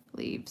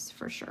leaves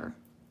for sure.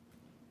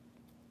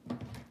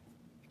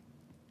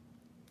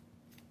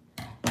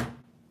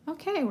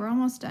 Okay, we're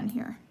almost done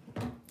here.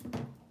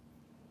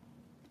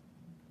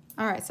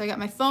 All right, so I got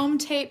my foam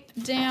tape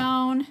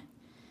down.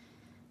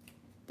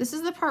 This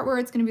is the part where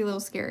it's gonna be a little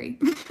scary.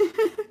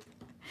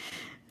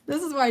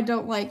 This is why I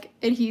don't like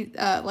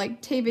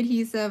tape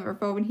adhesive or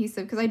foam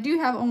adhesive, because I do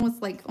have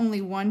almost like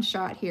only one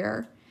shot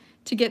here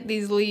to get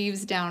these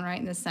leaves down right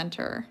in the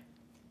center.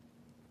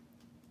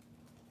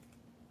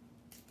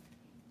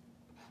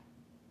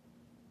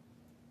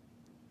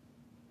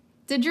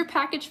 Did your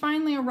package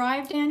finally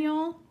arrive,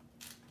 Daniel?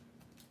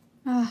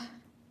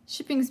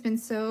 Shipping's been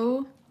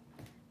so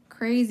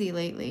crazy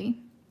lately.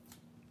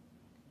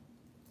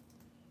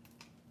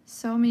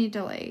 So many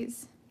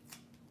delays.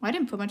 Well, I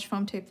didn't put much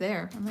foam tape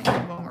there. I might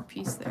need one more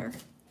piece there.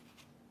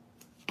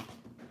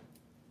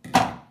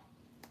 Add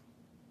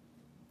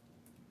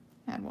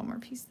one more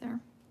piece there.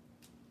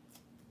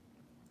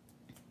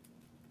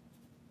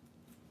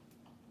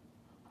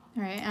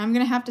 All right, I'm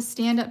gonna have to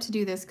stand up to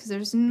do this because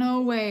there's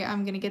no way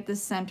I'm gonna get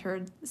this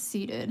centered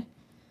seated.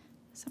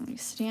 So I'm gonna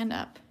stand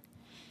up.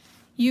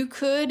 You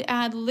could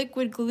add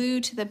liquid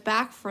glue to the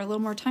back for a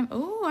little more time.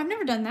 Oh, I've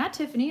never done that,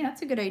 Tiffany.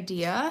 That's a good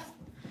idea.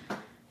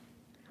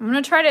 I'm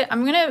gonna try to,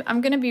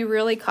 I'm gonna be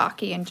really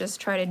cocky and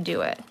just try to do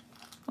it.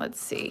 Let's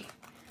see.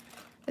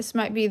 This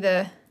might be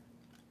the,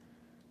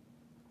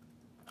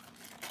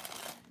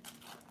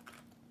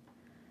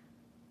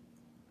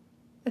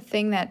 the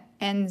thing that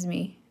ends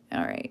me.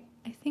 All right,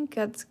 I think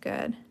that's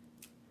good.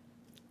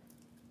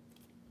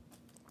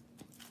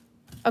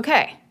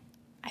 Okay,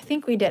 I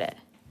think we did it.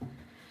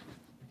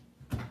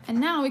 And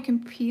now we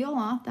can peel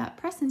off that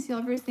press and seal.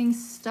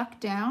 Everything's stuck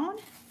down,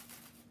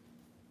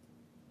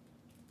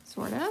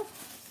 sort of.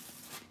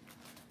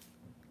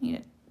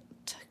 Need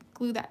to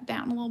glue that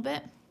down a little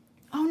bit.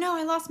 Oh no,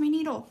 I lost my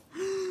needle.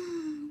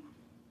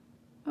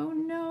 Oh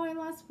no, I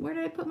lost, where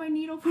did I put my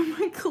needle for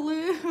my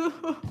glue?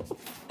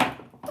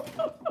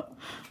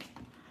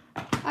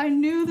 I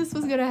knew this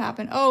was gonna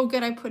happen. Oh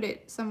good, I put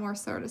it somewhere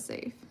sort of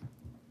safe.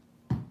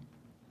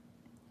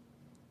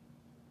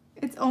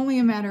 It's only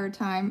a matter of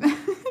time.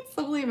 It's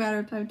only a matter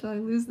of time till I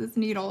lose this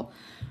needle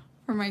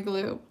for my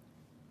glue.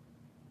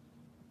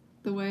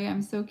 The way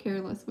I'm so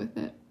careless with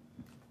it.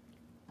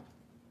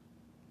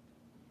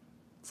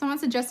 Someone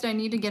suggested I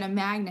need to get a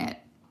magnet.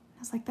 I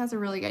was like, that's a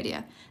really good idea.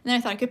 And then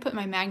I thought I could put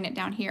my magnet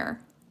down here.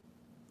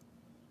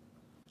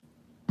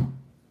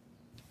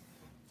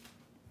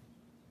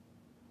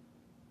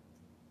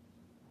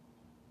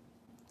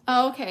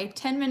 Oh, okay,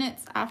 10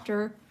 minutes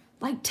after,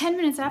 like 10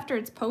 minutes after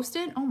it's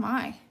posted? Oh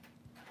my.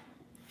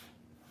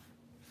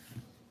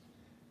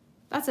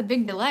 That's a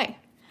big delay.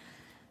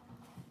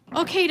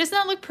 Okay, doesn't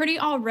that look pretty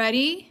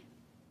already?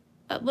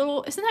 A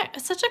little, isn't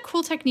that such a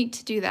cool technique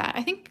to do that?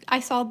 I think I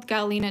saw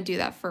Galina do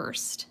that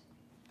first.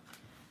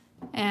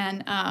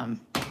 And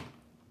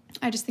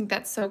I just think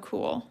that's so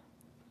cool.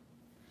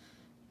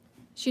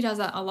 She does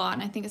that a lot,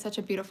 and I think it's such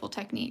a beautiful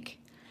technique.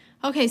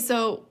 Okay,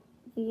 so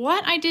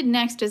what I did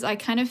next is I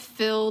kind of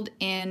filled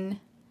in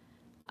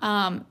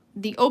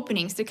the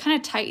openings to kind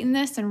of tighten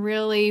this and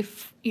really,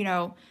 you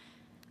know,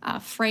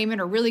 frame it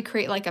or really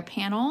create like a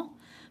panel.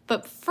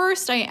 But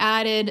first I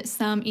added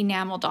some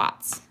enamel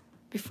dots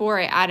before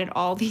I added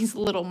all these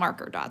little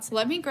marker dots.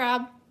 Let me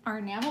grab our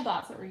enamel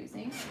dots that we're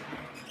using.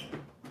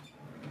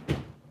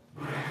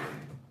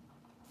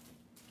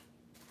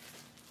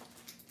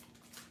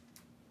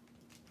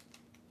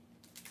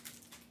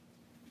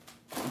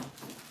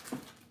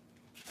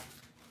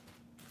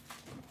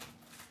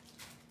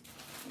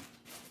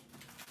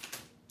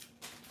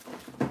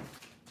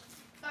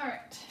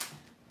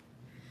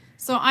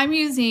 So I'm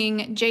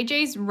using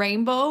JJ's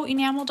Rainbow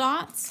Enamel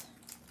Dots,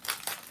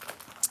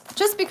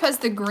 just because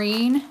the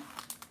green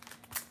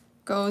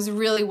goes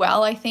really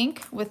well, I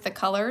think, with the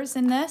colors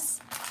in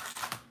this.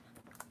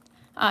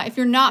 If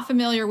you're not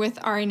familiar with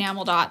our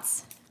enamel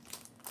dots,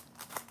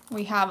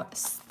 we have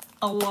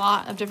a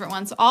lot of different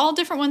ones, all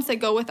different ones that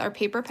go with our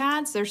paper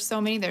pads. There's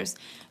so many. There's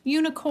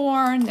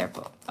unicorn, they're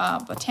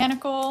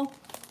botanical.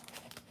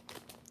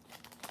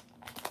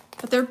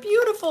 But they're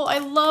beautiful. I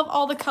love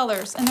all the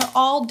colors, and they're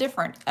all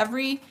different.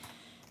 Every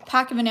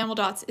pack of enamel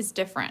dots is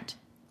different.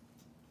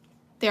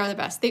 They are the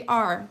best. They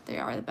are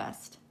the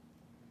best.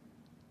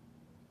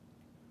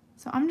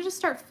 So I'm gonna just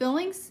start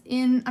filling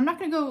in. I'm not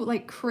gonna go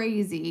like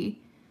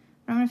crazy,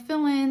 but I'm gonna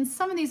fill in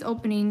some of these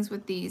openings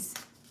with these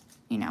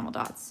enamel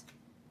dots.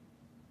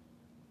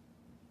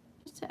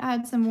 Just to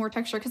add some more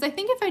texture, because I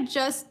think if I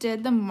just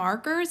did the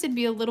markers, it'd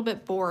be a little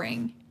bit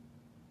boring.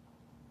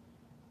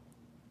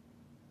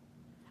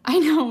 I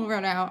know,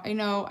 run out. I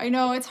know.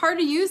 It's hard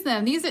to use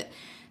them.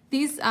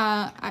 This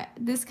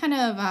kind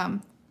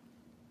of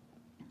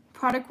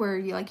product where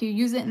you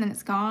use it and then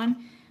it's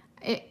gone.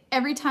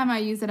 Every time I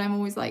use it, I'm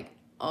always like,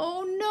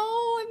 oh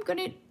no, I'm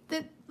gonna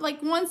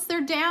like once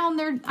they're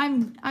down,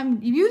 I'm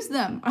use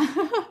them,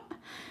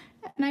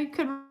 and I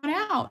could run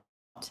out.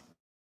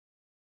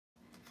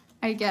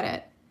 I get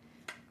it,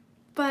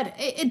 but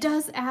it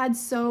does add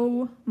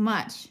so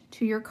much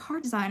to your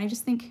card design. I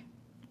just think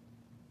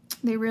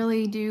they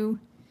really do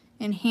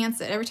enhance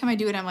it. Every time I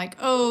do it, I'm like,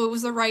 oh, it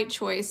was the right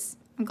choice.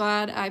 I'm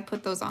glad I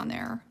put those on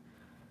there.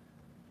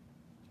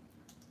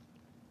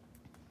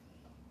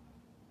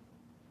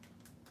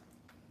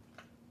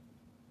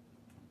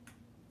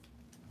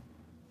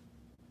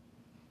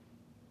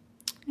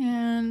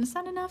 And is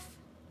that enough?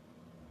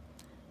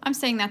 I'm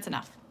saying that's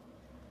enough.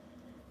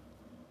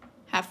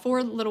 Have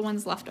 4 little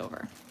ones left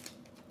over.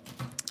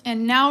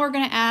 And now we're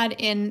gonna add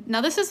in,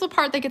 now this is the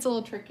part that gets a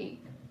little tricky.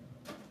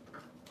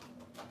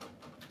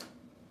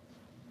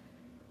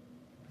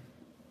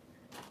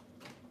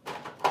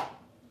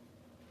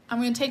 I'm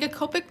going to take a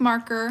Copic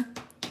marker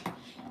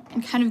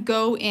and kind of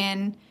go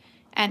in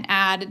and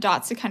add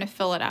dots to kind of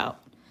fill it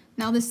out.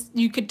 Now this,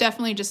 you could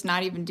definitely just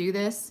not even do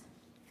this,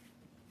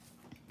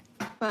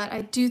 but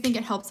I do think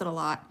it helps it a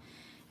lot.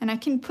 And I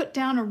can put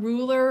down a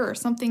ruler or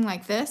something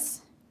like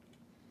this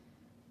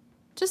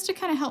just to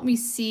kind of help me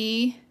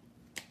see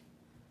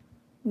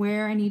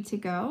where I need to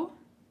go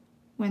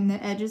when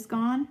the edge is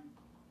gone.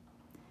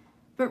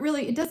 But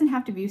really, it doesn't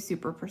have to be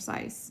super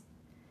precise.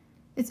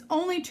 It's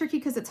only tricky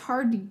because it's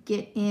hard to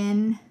get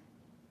in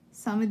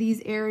some of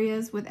these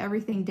areas with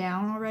everything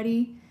down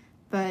already,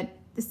 but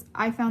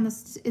I found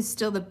this is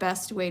still the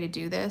best way to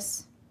do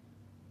this,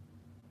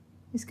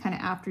 is kind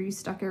of after you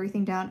stuck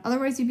everything down.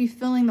 Otherwise, you'd be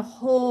filling the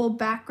whole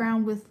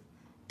background with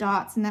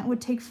dots, and that would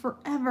take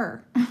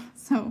forever.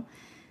 So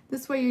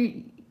this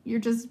way you're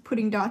just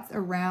putting dots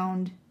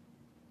around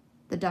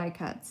the die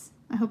cuts.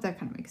 I hope that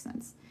kind of makes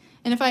sense.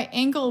 And if I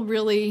angle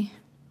really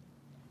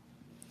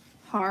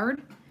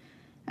hard,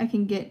 I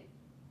can get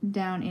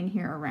down in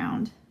here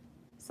around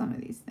some of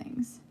these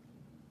things.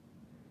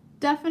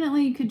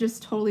 Definitely you could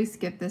just totally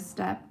skip this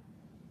step,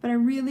 but I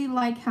really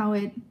like how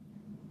it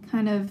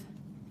kind of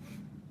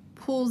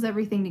pulls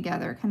everything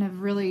together, kind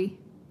of really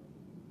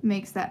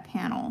makes that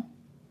panel.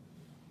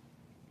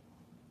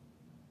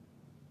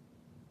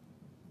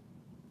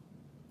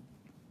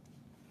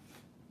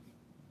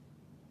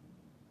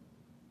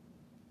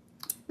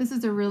 This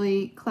is a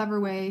really clever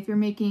way if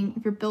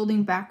you're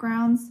building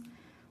backgrounds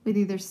with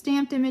either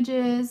stamped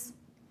images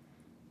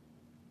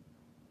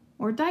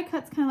or die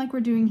cuts, kind of like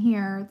we're doing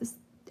here.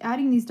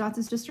 Adding these dots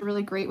is just a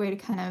really great way to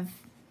kind of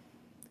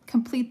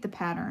complete the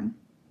pattern.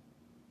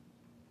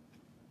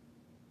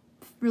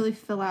 Really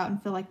fill out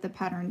and feel like the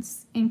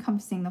pattern's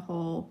encompassing the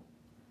whole,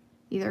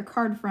 either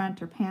card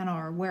front or panel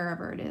or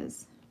wherever it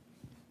is.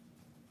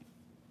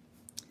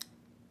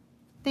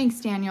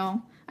 Thanks,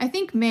 Daniel. I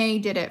think May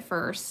did it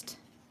first.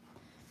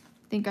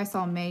 I think I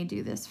saw May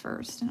do this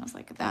first, and I was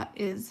like, that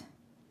is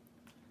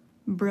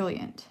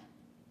brilliant.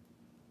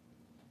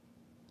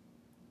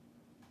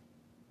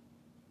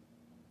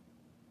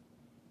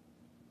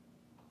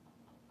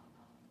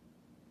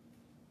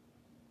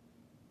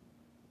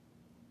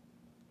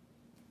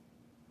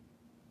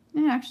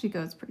 And it actually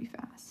goes pretty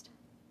fast.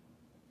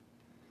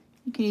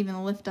 You can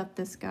even lift up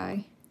this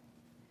guy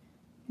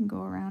and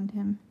go around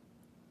him.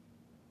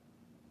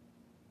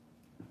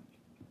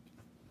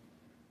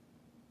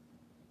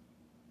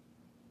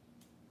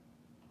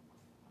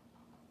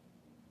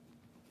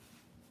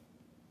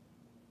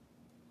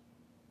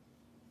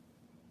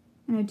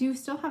 And I do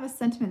still have a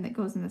sentiment that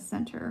goes in the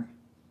center.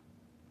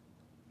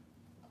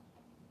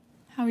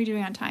 How are we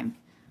doing on time?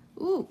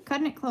 Ooh,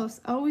 cutting it close.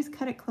 Always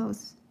cut it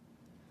close.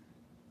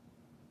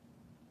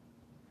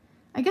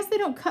 I guess they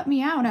don't cut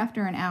me out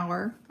after an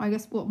hour. I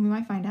guess, well, we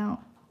might find out.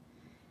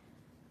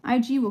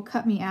 IG will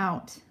cut me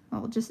out.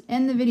 I'll just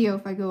end the video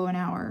if I go an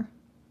hour.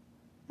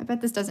 I bet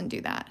this doesn't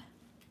do that.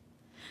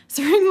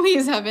 Spring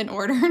leaves have been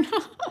ordered.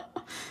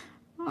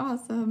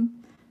 Awesome.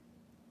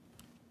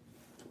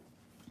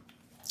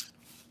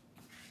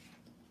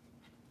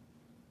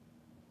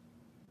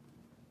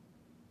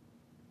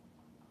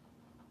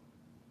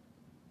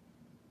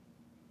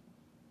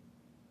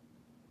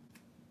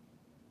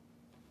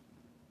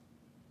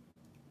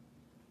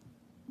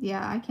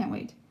 Yeah, I can't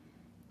wait.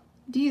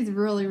 Dee is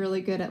really,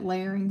 really good at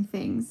layering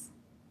things.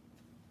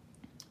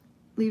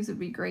 Leaves would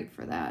be great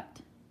for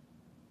that.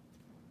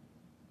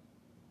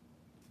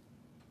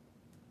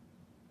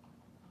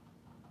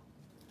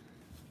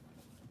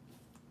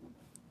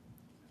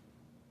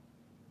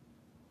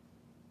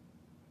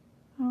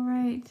 All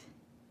right,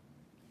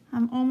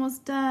 I'm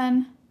almost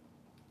done.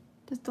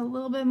 Just a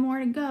little bit more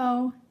to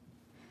go.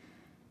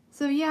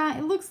 So yeah,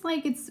 it looks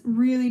like it's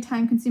really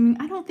time consuming.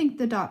 I don't think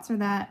the dots are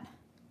that,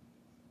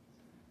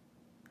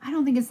 I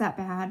don't think it's that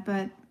bad,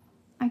 but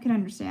I can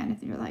understand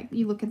if you're like,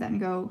 you look at that and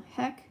go,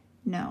 heck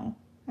no,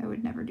 I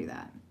would never do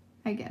that.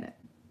 I get it.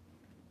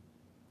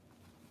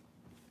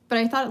 But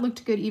I thought it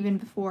looked good even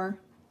before.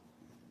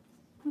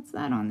 What's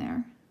that on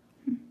there?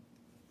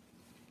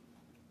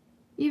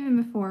 Even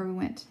before we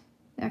went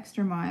the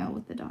extra mile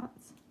with the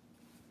dots.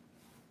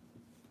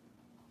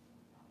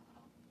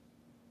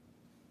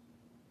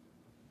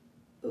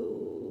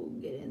 Oh,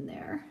 get in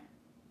there.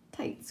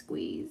 Tight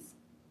squeeze.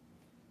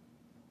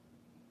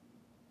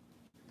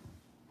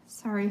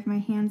 Sorry if my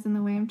hand's in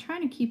the way. I'm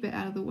trying to keep it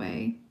out of the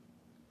way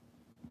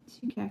so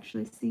you can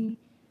actually see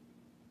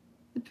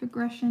the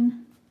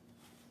progression.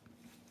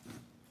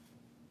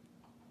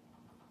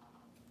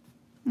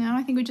 Now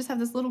I think we just have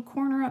this little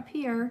corner up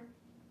here.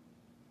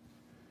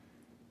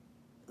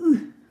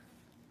 Ooh.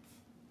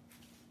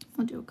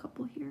 I'll do a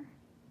couple here.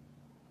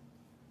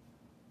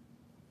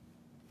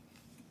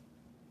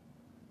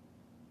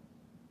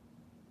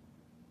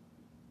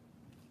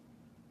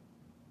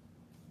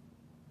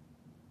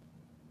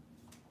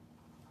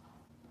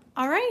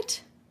 All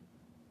right,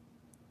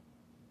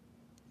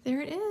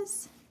 there it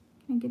is.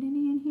 Can I get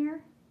any in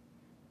here?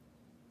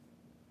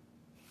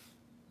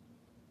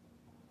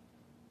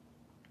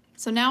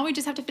 So now we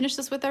just have to finish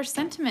this with our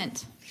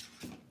sentiment.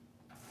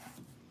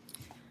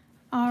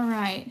 All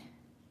right.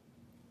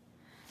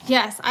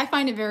 Yes, I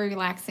find it very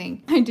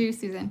relaxing. I do,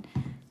 Suzanne.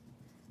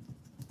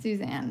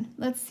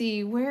 Let's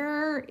see,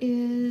 where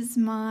is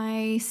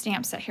my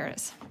stamp set? Here it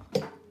is.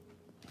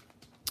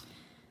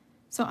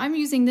 So I'm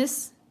using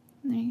this.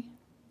 Let me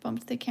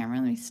bump the camera.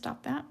 Let me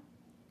stop that.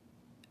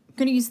 I'm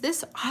going to use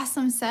this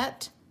awesome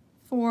set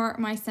for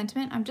my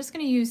sentiment. I'm just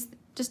going to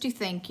do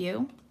thank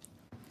you.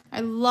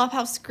 I love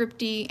how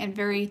scripty and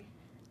very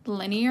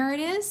linear it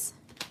is.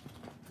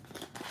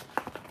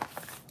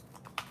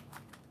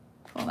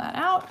 Pull that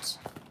out.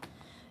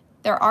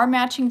 There are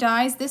matching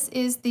dies. This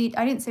is the,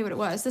 I didn't say what it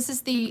was. This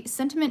is the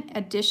Sentiment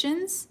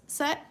Editions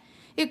set.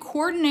 It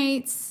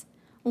coordinates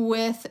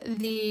with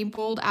the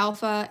Bold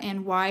Alpha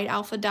and Wide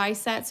Alpha die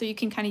set, so you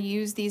can kind of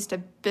use these to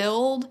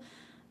build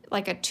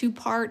like a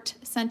two-part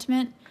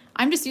sentiment.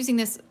 I'm just using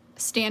this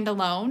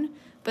standalone,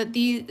 but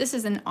this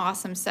is an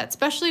awesome set,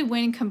 especially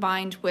when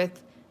combined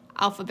with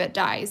alphabet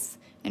dies.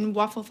 And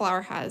Waffle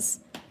Flower has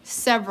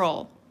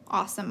several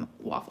awesome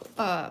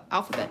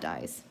alphabet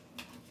dies.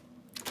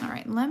 All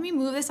right, let me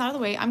move this out of the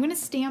way. I'm gonna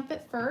stamp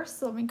it first,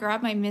 so let me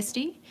grab my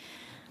Misty.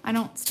 I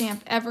don't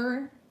stamp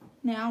ever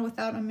now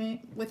without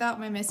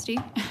my Misty.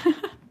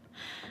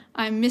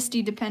 I'm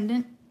Misty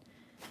dependent.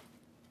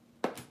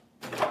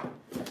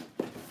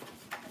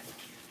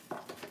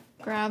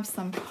 Grab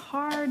some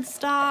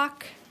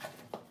cardstock.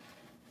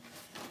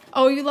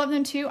 Oh, you love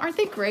them too? Aren't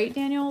they great,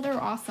 Daniel?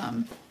 They're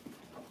awesome.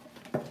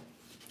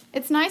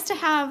 It's nice to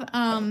have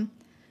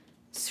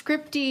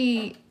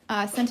scripty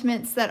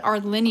sentiments that are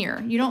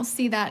linear. You don't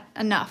see that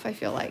enough, I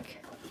feel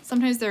like.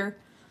 Sometimes they're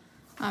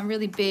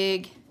really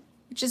big,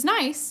 which is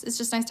nice. It's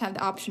just nice to have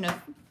the option of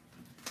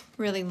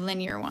really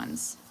linear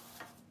ones.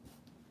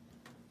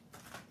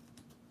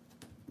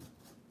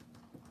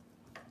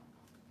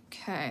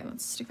 Okay,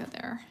 let's stick that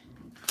there.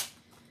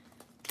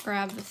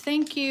 Grab the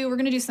thank you. We're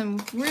gonna do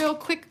some real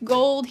quick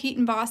gold heat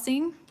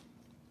embossing.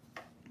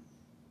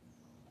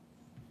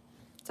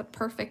 It's a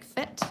perfect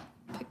fit.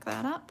 Pick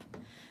that up.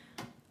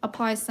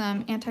 Apply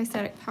some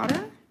anti-static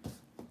powder.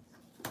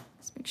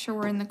 Let's make sure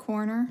we're in the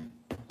corner.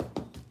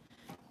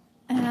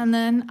 And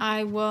then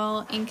I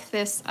will ink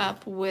this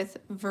up with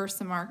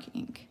Versamark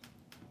ink.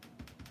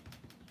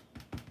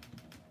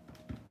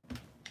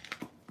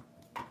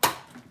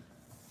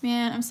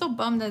 Man, I'm so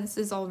bummed that this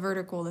is all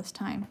vertical this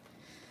time.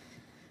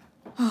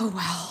 Oh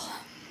well.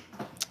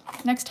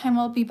 Next time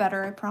will be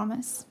better, I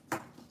promise.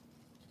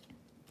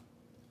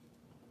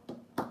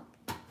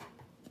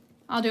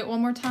 I'll do it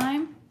one more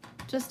time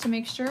just to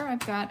make sure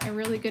I've got a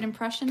really good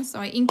impression. So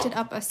I inked it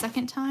up a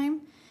second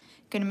time.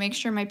 Gonna make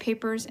sure my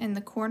paper's in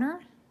the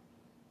corner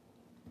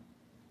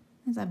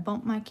as I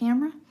bump my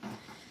camera.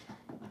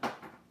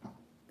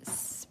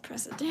 Just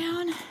press it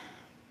down.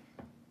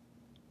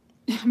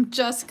 I'm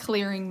just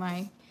clearing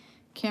my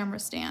camera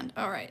stand.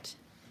 All right.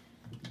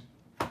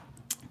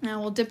 Now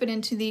we'll dip it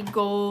into the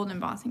gold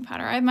embossing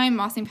powder. I have my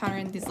embossing powder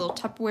in these little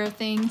Tupperware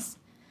things.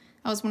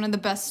 That was one of the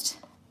best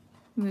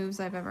moves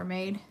I've ever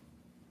made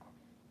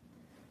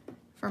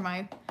for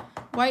my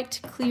white,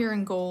 clear,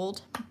 and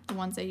gold, the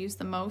ones I use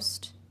the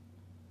most.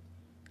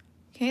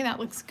 Okay, that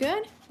looks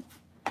good.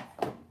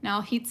 Now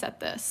I'll heat set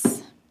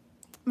this.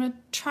 I'm gonna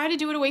try to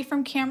do it away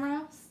from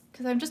camera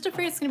because I'm just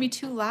afraid it's gonna be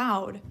too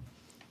loud.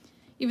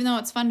 Even though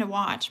it's fun to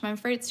watch, but I'm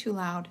afraid it's too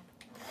loud.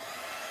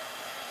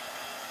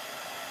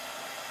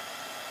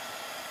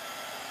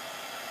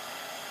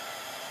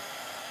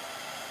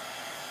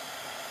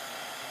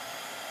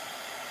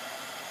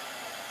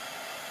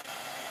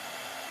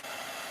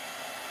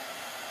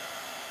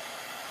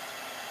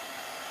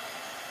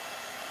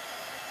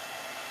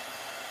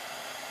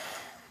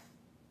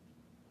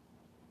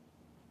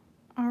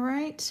 All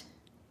right.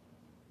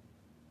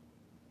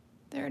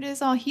 There it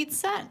is, all heat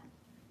set.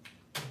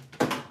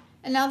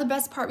 And now the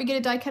best part, we get to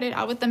die cut it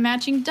out with the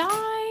matching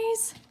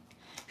dies.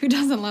 Who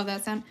doesn't love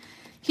that sound?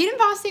 Heat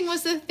embossing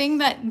was the thing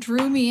that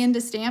drew me into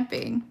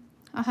stamping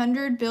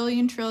 100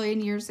 billion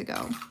trillion years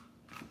ago.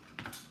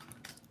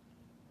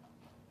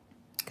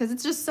 Because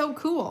it's just so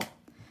cool.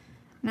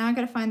 Now I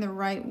gotta find the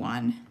right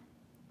one.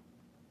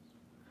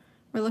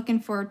 We're looking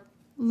for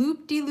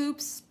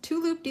loop-de-loops,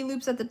 2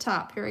 loop-de-loops at the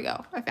top. Here we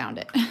go, I found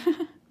it.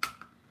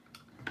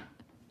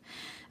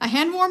 A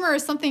hand warmer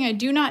is something I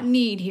do not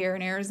need here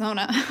in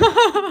Arizona.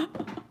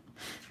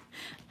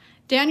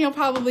 Daniel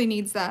probably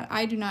needs that.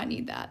 I do not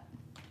need that.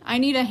 I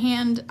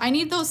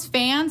need those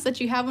fans that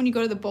you have when you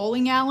go to the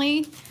bowling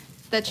alley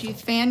that you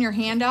fan your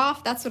hand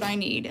off. That's what I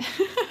need.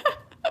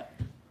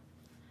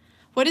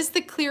 What is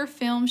the clear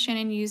film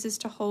Channin uses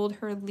to hold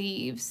her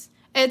leaves?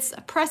 It's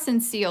a press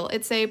and seal.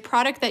 It's a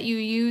product that you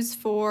use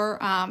for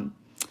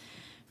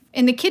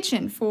in the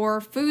kitchen for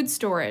food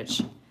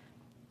storage.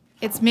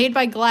 It's made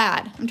by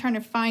Glad. I'm trying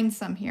to find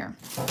some here.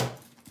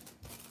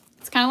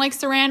 It's kind of like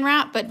saran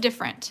wrap, but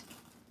different.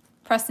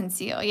 Press and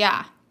seal,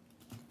 yeah.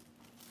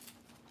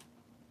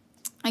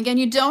 Again,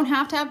 you don't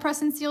have to have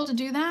press and seal to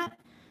do that.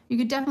 You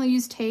could definitely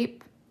use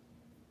tape.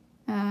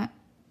 I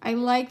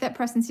like that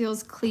press and seal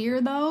is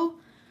clear though,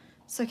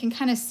 so I can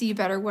kind of see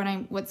better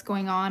what's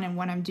going on and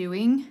what I'm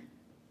doing.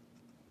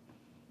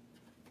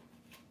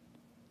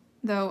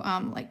 Though,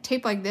 like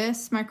tape like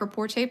this, micro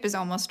pour tape is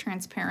almost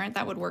transparent.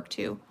 That would work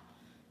too.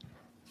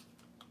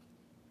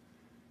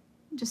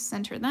 Just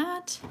center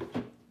that.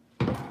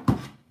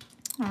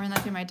 I'll run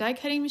that through my die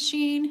cutting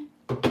machine.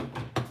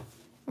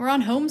 We're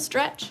on home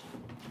stretch.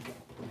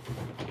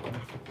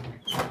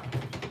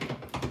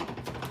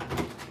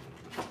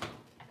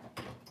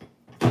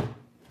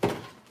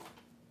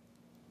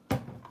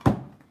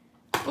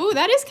 Ooh,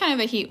 that is kind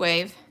of a heat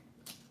wave.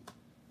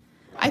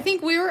 I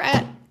think we were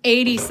at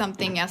 80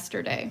 something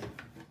yesterday.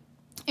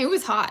 It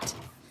was hot.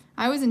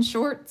 I was in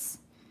shorts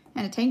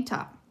and a tank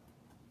top.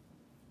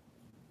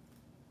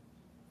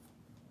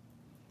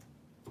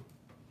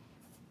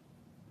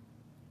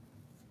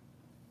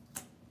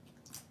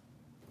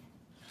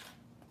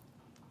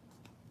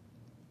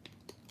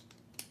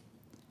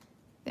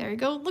 There There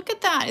you go. Look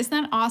at that. Isn't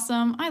that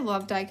awesome? I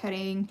love die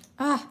cutting.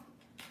 Ah,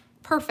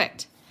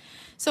 perfect.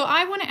 So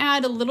I want to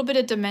add a little bit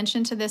of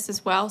dimension to this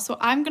as well. So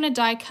I'm going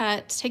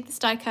to take this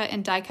die cut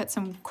and die cut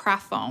some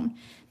craft foam.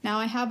 Now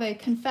I have a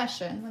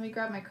confession. Let me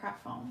grab my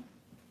craft foam.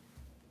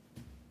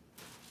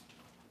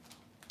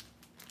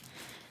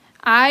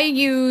 I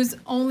use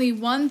only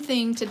one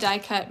thing to die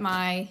cut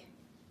my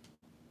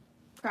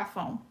craft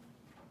foam.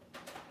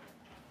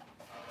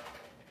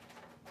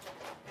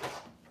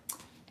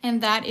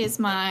 And that is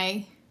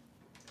my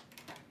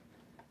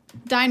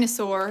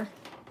dinosaur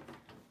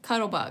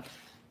cuddle bug.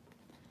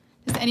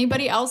 Does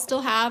anybody else still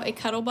have a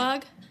cuddle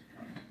bug?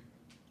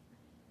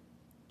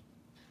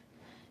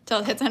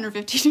 Till it hits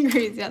 150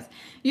 degrees, yes.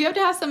 You have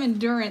to have some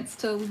endurance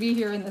to be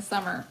here in the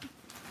summer.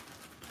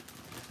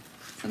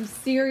 Some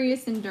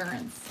serious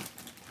endurance.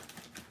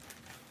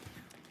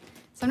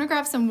 So I'm gonna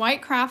grab some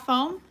white craft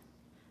foam.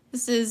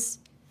 This is,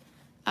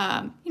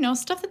 you know,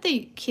 stuff that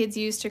the kids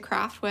use to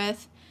craft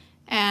with.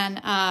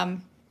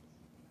 And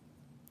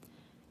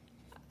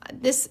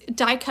this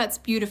die cuts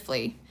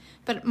beautifully.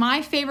 But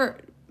my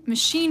favorite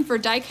machine for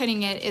die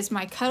cutting it is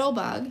my Cuddle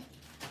Bug,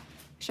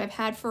 which I've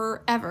had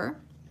forever,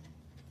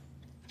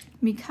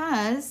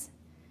 because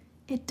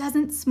it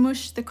doesn't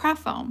smush the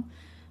craft foam.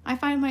 I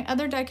find my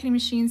other die cutting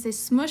machines, they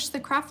smush the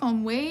craft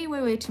foam way,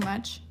 way, way too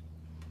much.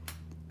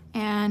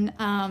 And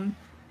then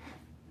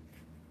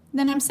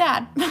I'm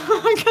sad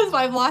because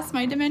I've lost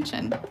my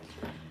dimension.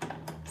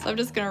 So I'm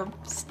just gonna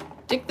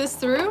stick this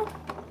through.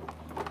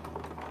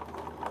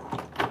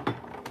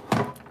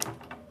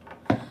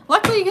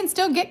 Luckily you can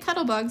still get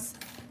cuddle bugs.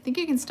 I think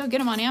you can still get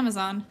them on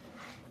Amazon.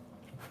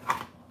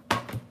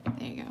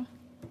 There you go.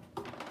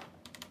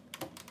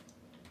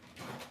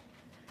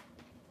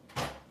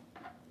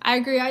 I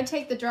agree, I'd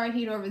take the dry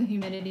heat over the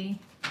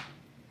humidity.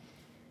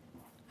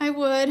 I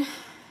would.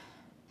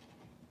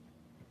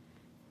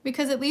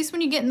 Because at least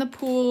when you get in the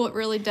pool, it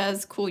really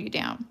does cool you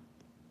down.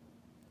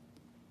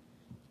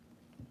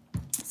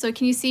 So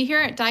can you see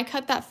here, it die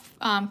cut that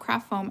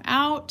craft foam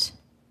out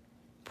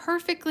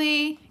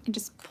perfectly. You can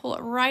just pull it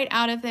right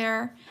out of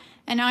there.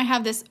 And now I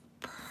have this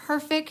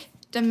perfect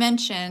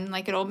dimension,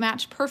 like it'll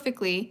match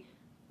perfectly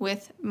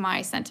with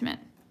my sentiment.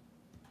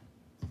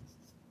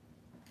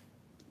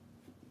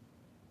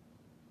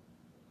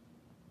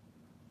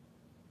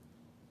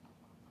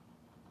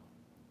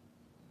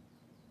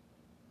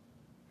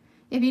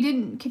 If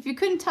you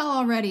couldn't tell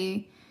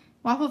already,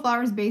 Waffle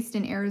Flower is based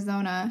in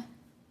Arizona.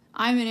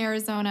 I'm in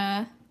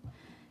Arizona.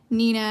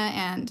 Nina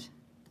and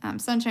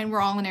Sunshine,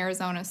 we're all in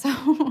Arizona,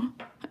 so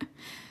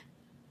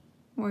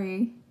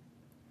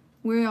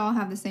we all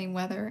have the same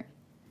weather.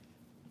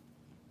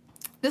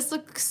 This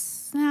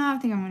looks, I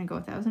think I'm gonna go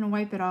with that. I was gonna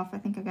wipe it off. I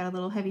think I got a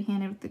little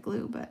heavy-handed with the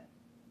glue, but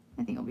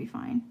I think it'll be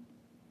fine.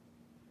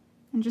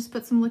 And just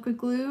put some liquid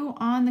glue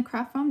on the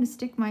craft foam to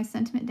stick my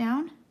sentiment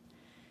down.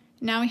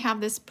 Now we have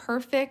this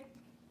perfect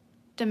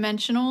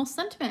dimensional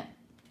sentiment.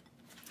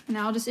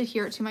 Now I'll just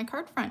adhere it to my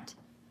card front.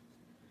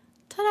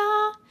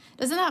 Ta-da!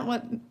 Isn't that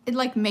what it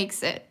like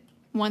makes it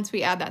once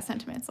we add that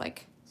sentiment? It's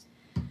like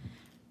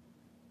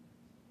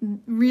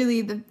really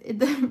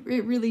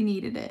it really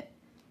needed it.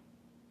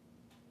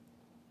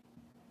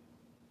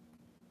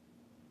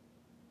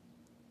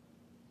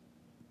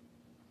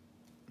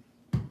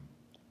 Oh,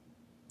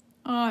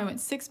 I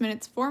went 6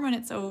 minutes, 4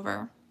 minutes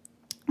over.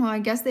 Well, I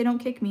guess they don't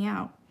kick me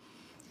out.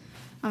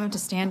 I'm going to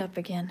stand up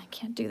again. I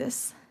can't do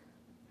this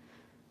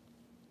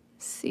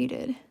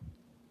seated.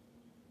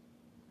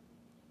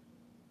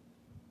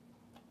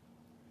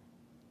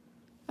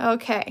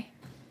 Okay,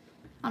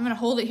 I'm gonna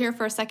hold it here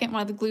for a second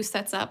while the glue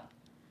sets up.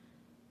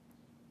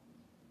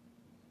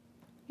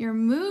 You're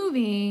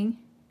moving.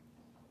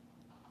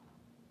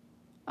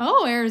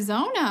 Oh,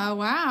 Arizona,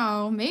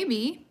 wow,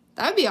 maybe.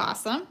 That'd be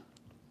awesome.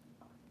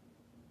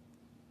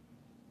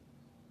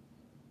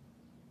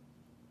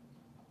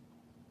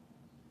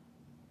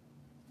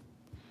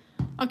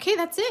 Okay,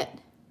 that's it.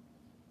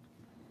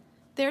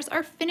 There's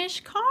our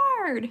finished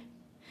card.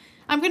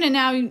 I'm gonna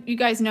now, you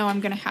guys know I'm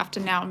gonna have to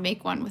now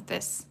make one with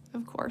this,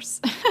 of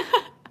course.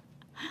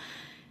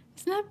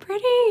 Isn't that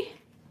pretty?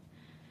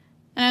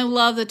 And I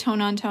love the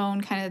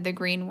tone-on-tone, kind of the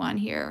green one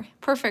here.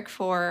 Perfect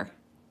for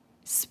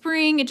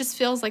spring. It just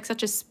feels like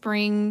such a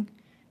spring,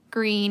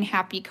 green,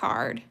 happy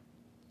card.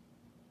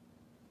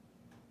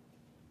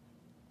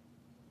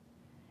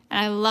 And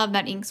I love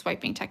that ink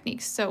swiping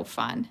technique, so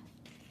fun.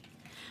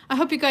 I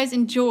hope you guys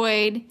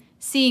enjoyed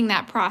seeing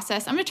that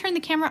process. I'm gonna turn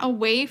the camera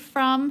away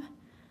from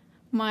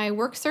my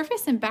work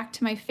surface and back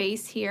to my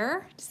face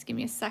here. Just give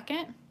me a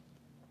second.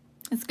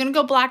 It's gonna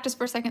go black just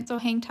for a second, so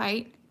hang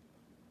tight.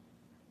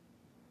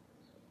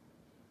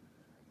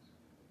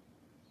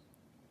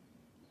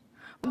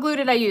 What glue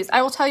did I use?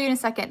 I will tell you in a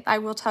second. I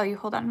will tell you,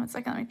 hold on one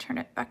second, let me turn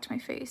it back to my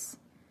face.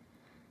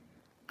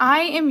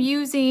 I am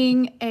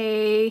using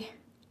a,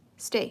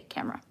 stay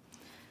camera.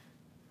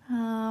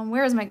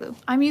 Where is my glue?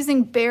 I'm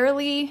using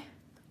Barely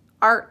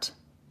Art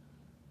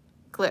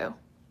glue,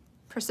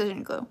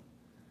 precision glue.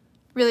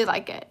 Really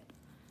like it.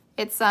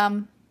 It's,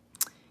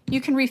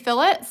 you can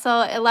refill it,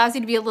 so it allows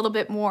you to be a little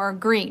bit more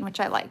green, which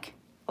I like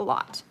a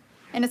lot.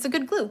 And it's a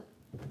good glue.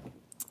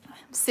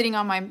 I'm sitting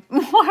on my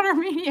water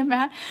media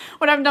mat.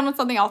 When I'm done with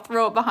something, I'll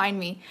throw it behind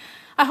me.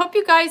 I hope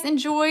you guys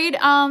enjoyed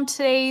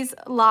today's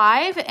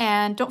live,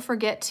 and don't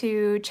forget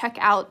to check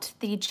out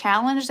the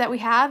challenge that we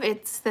have.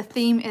 The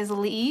theme is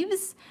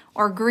leaves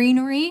or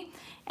greenery,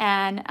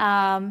 and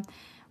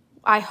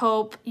I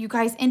hope you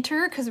guys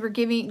enter, because we're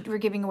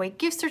giving away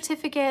gift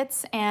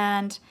certificates,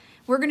 and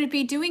we're going to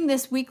be doing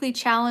this weekly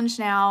challenge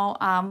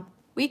now,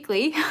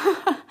 weekly.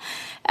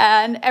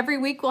 And every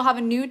week we'll have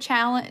a new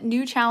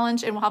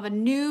challenge, and we'll have a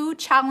new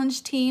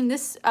challenge team.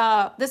 This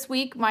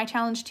week my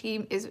challenge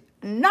team is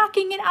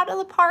knocking it out of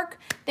the park.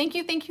 Thank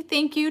you, thank you,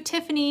 thank you,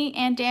 Tiffany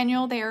and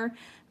Daniel. They're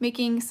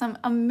making some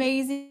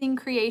amazing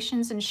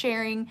creations and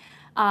sharing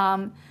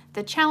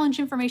the challenge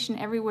information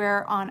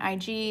everywhere on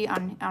IG,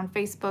 on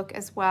Facebook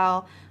as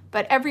well.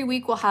 But every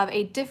week we'll have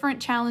a different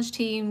challenge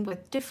team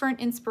with different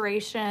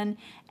inspiration,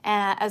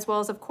 as well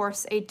as, of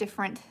course, a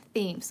different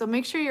theme. So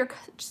make sure you're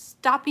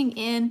stopping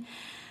in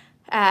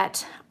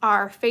at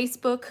our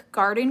Facebook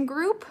garden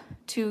group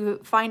to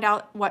find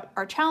out what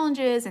our challenge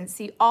is and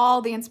see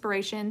all the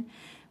inspiration.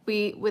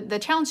 With the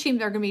challenge team,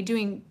 they're going to be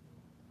doing,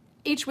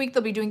 each week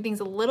they'll be doing things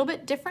a little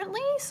bit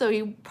differently, so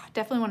you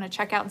definitely want to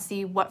check out and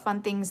see what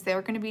fun things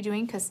they're going to be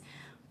doing, because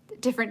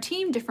different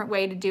team, different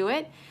way to do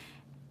it.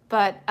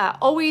 But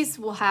always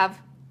we'll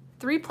have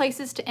 3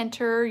 places to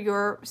enter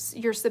your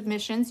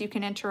submissions. You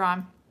can enter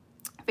on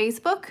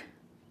Facebook,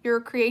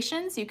 your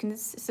creations. You can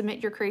submit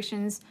your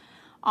creations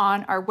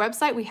on our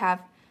website. We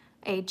have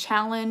a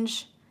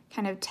challenge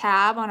kind of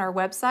tab on our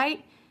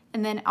website,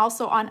 and then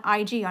also on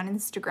IG, on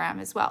Instagram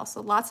as well.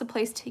 So lots of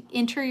places to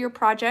enter your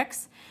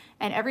projects,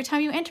 and every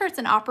time you enter, it's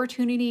an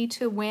opportunity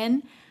to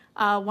win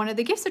one of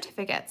the gift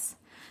certificates.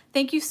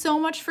 Thank you so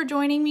much for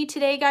joining me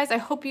today, guys. I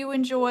hope you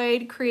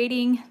enjoyed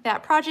creating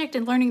that project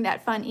and learning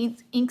that fun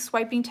ink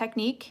swiping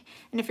technique.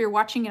 And if you're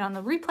watching it on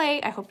the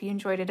replay, I hope you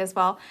enjoyed it as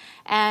well.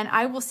 And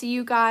I will see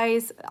you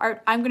guys.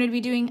 I'm going to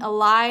be doing a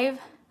live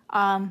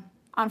on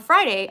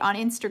Friday on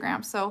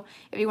Instagram. So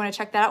if you want to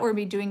check that out, we're going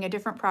to be doing a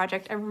different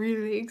project. I'm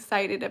really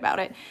excited about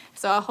it.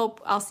 So I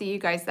hope I'll see you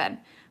guys then.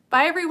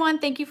 Bye, everyone.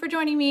 Thank you for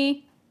joining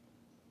me.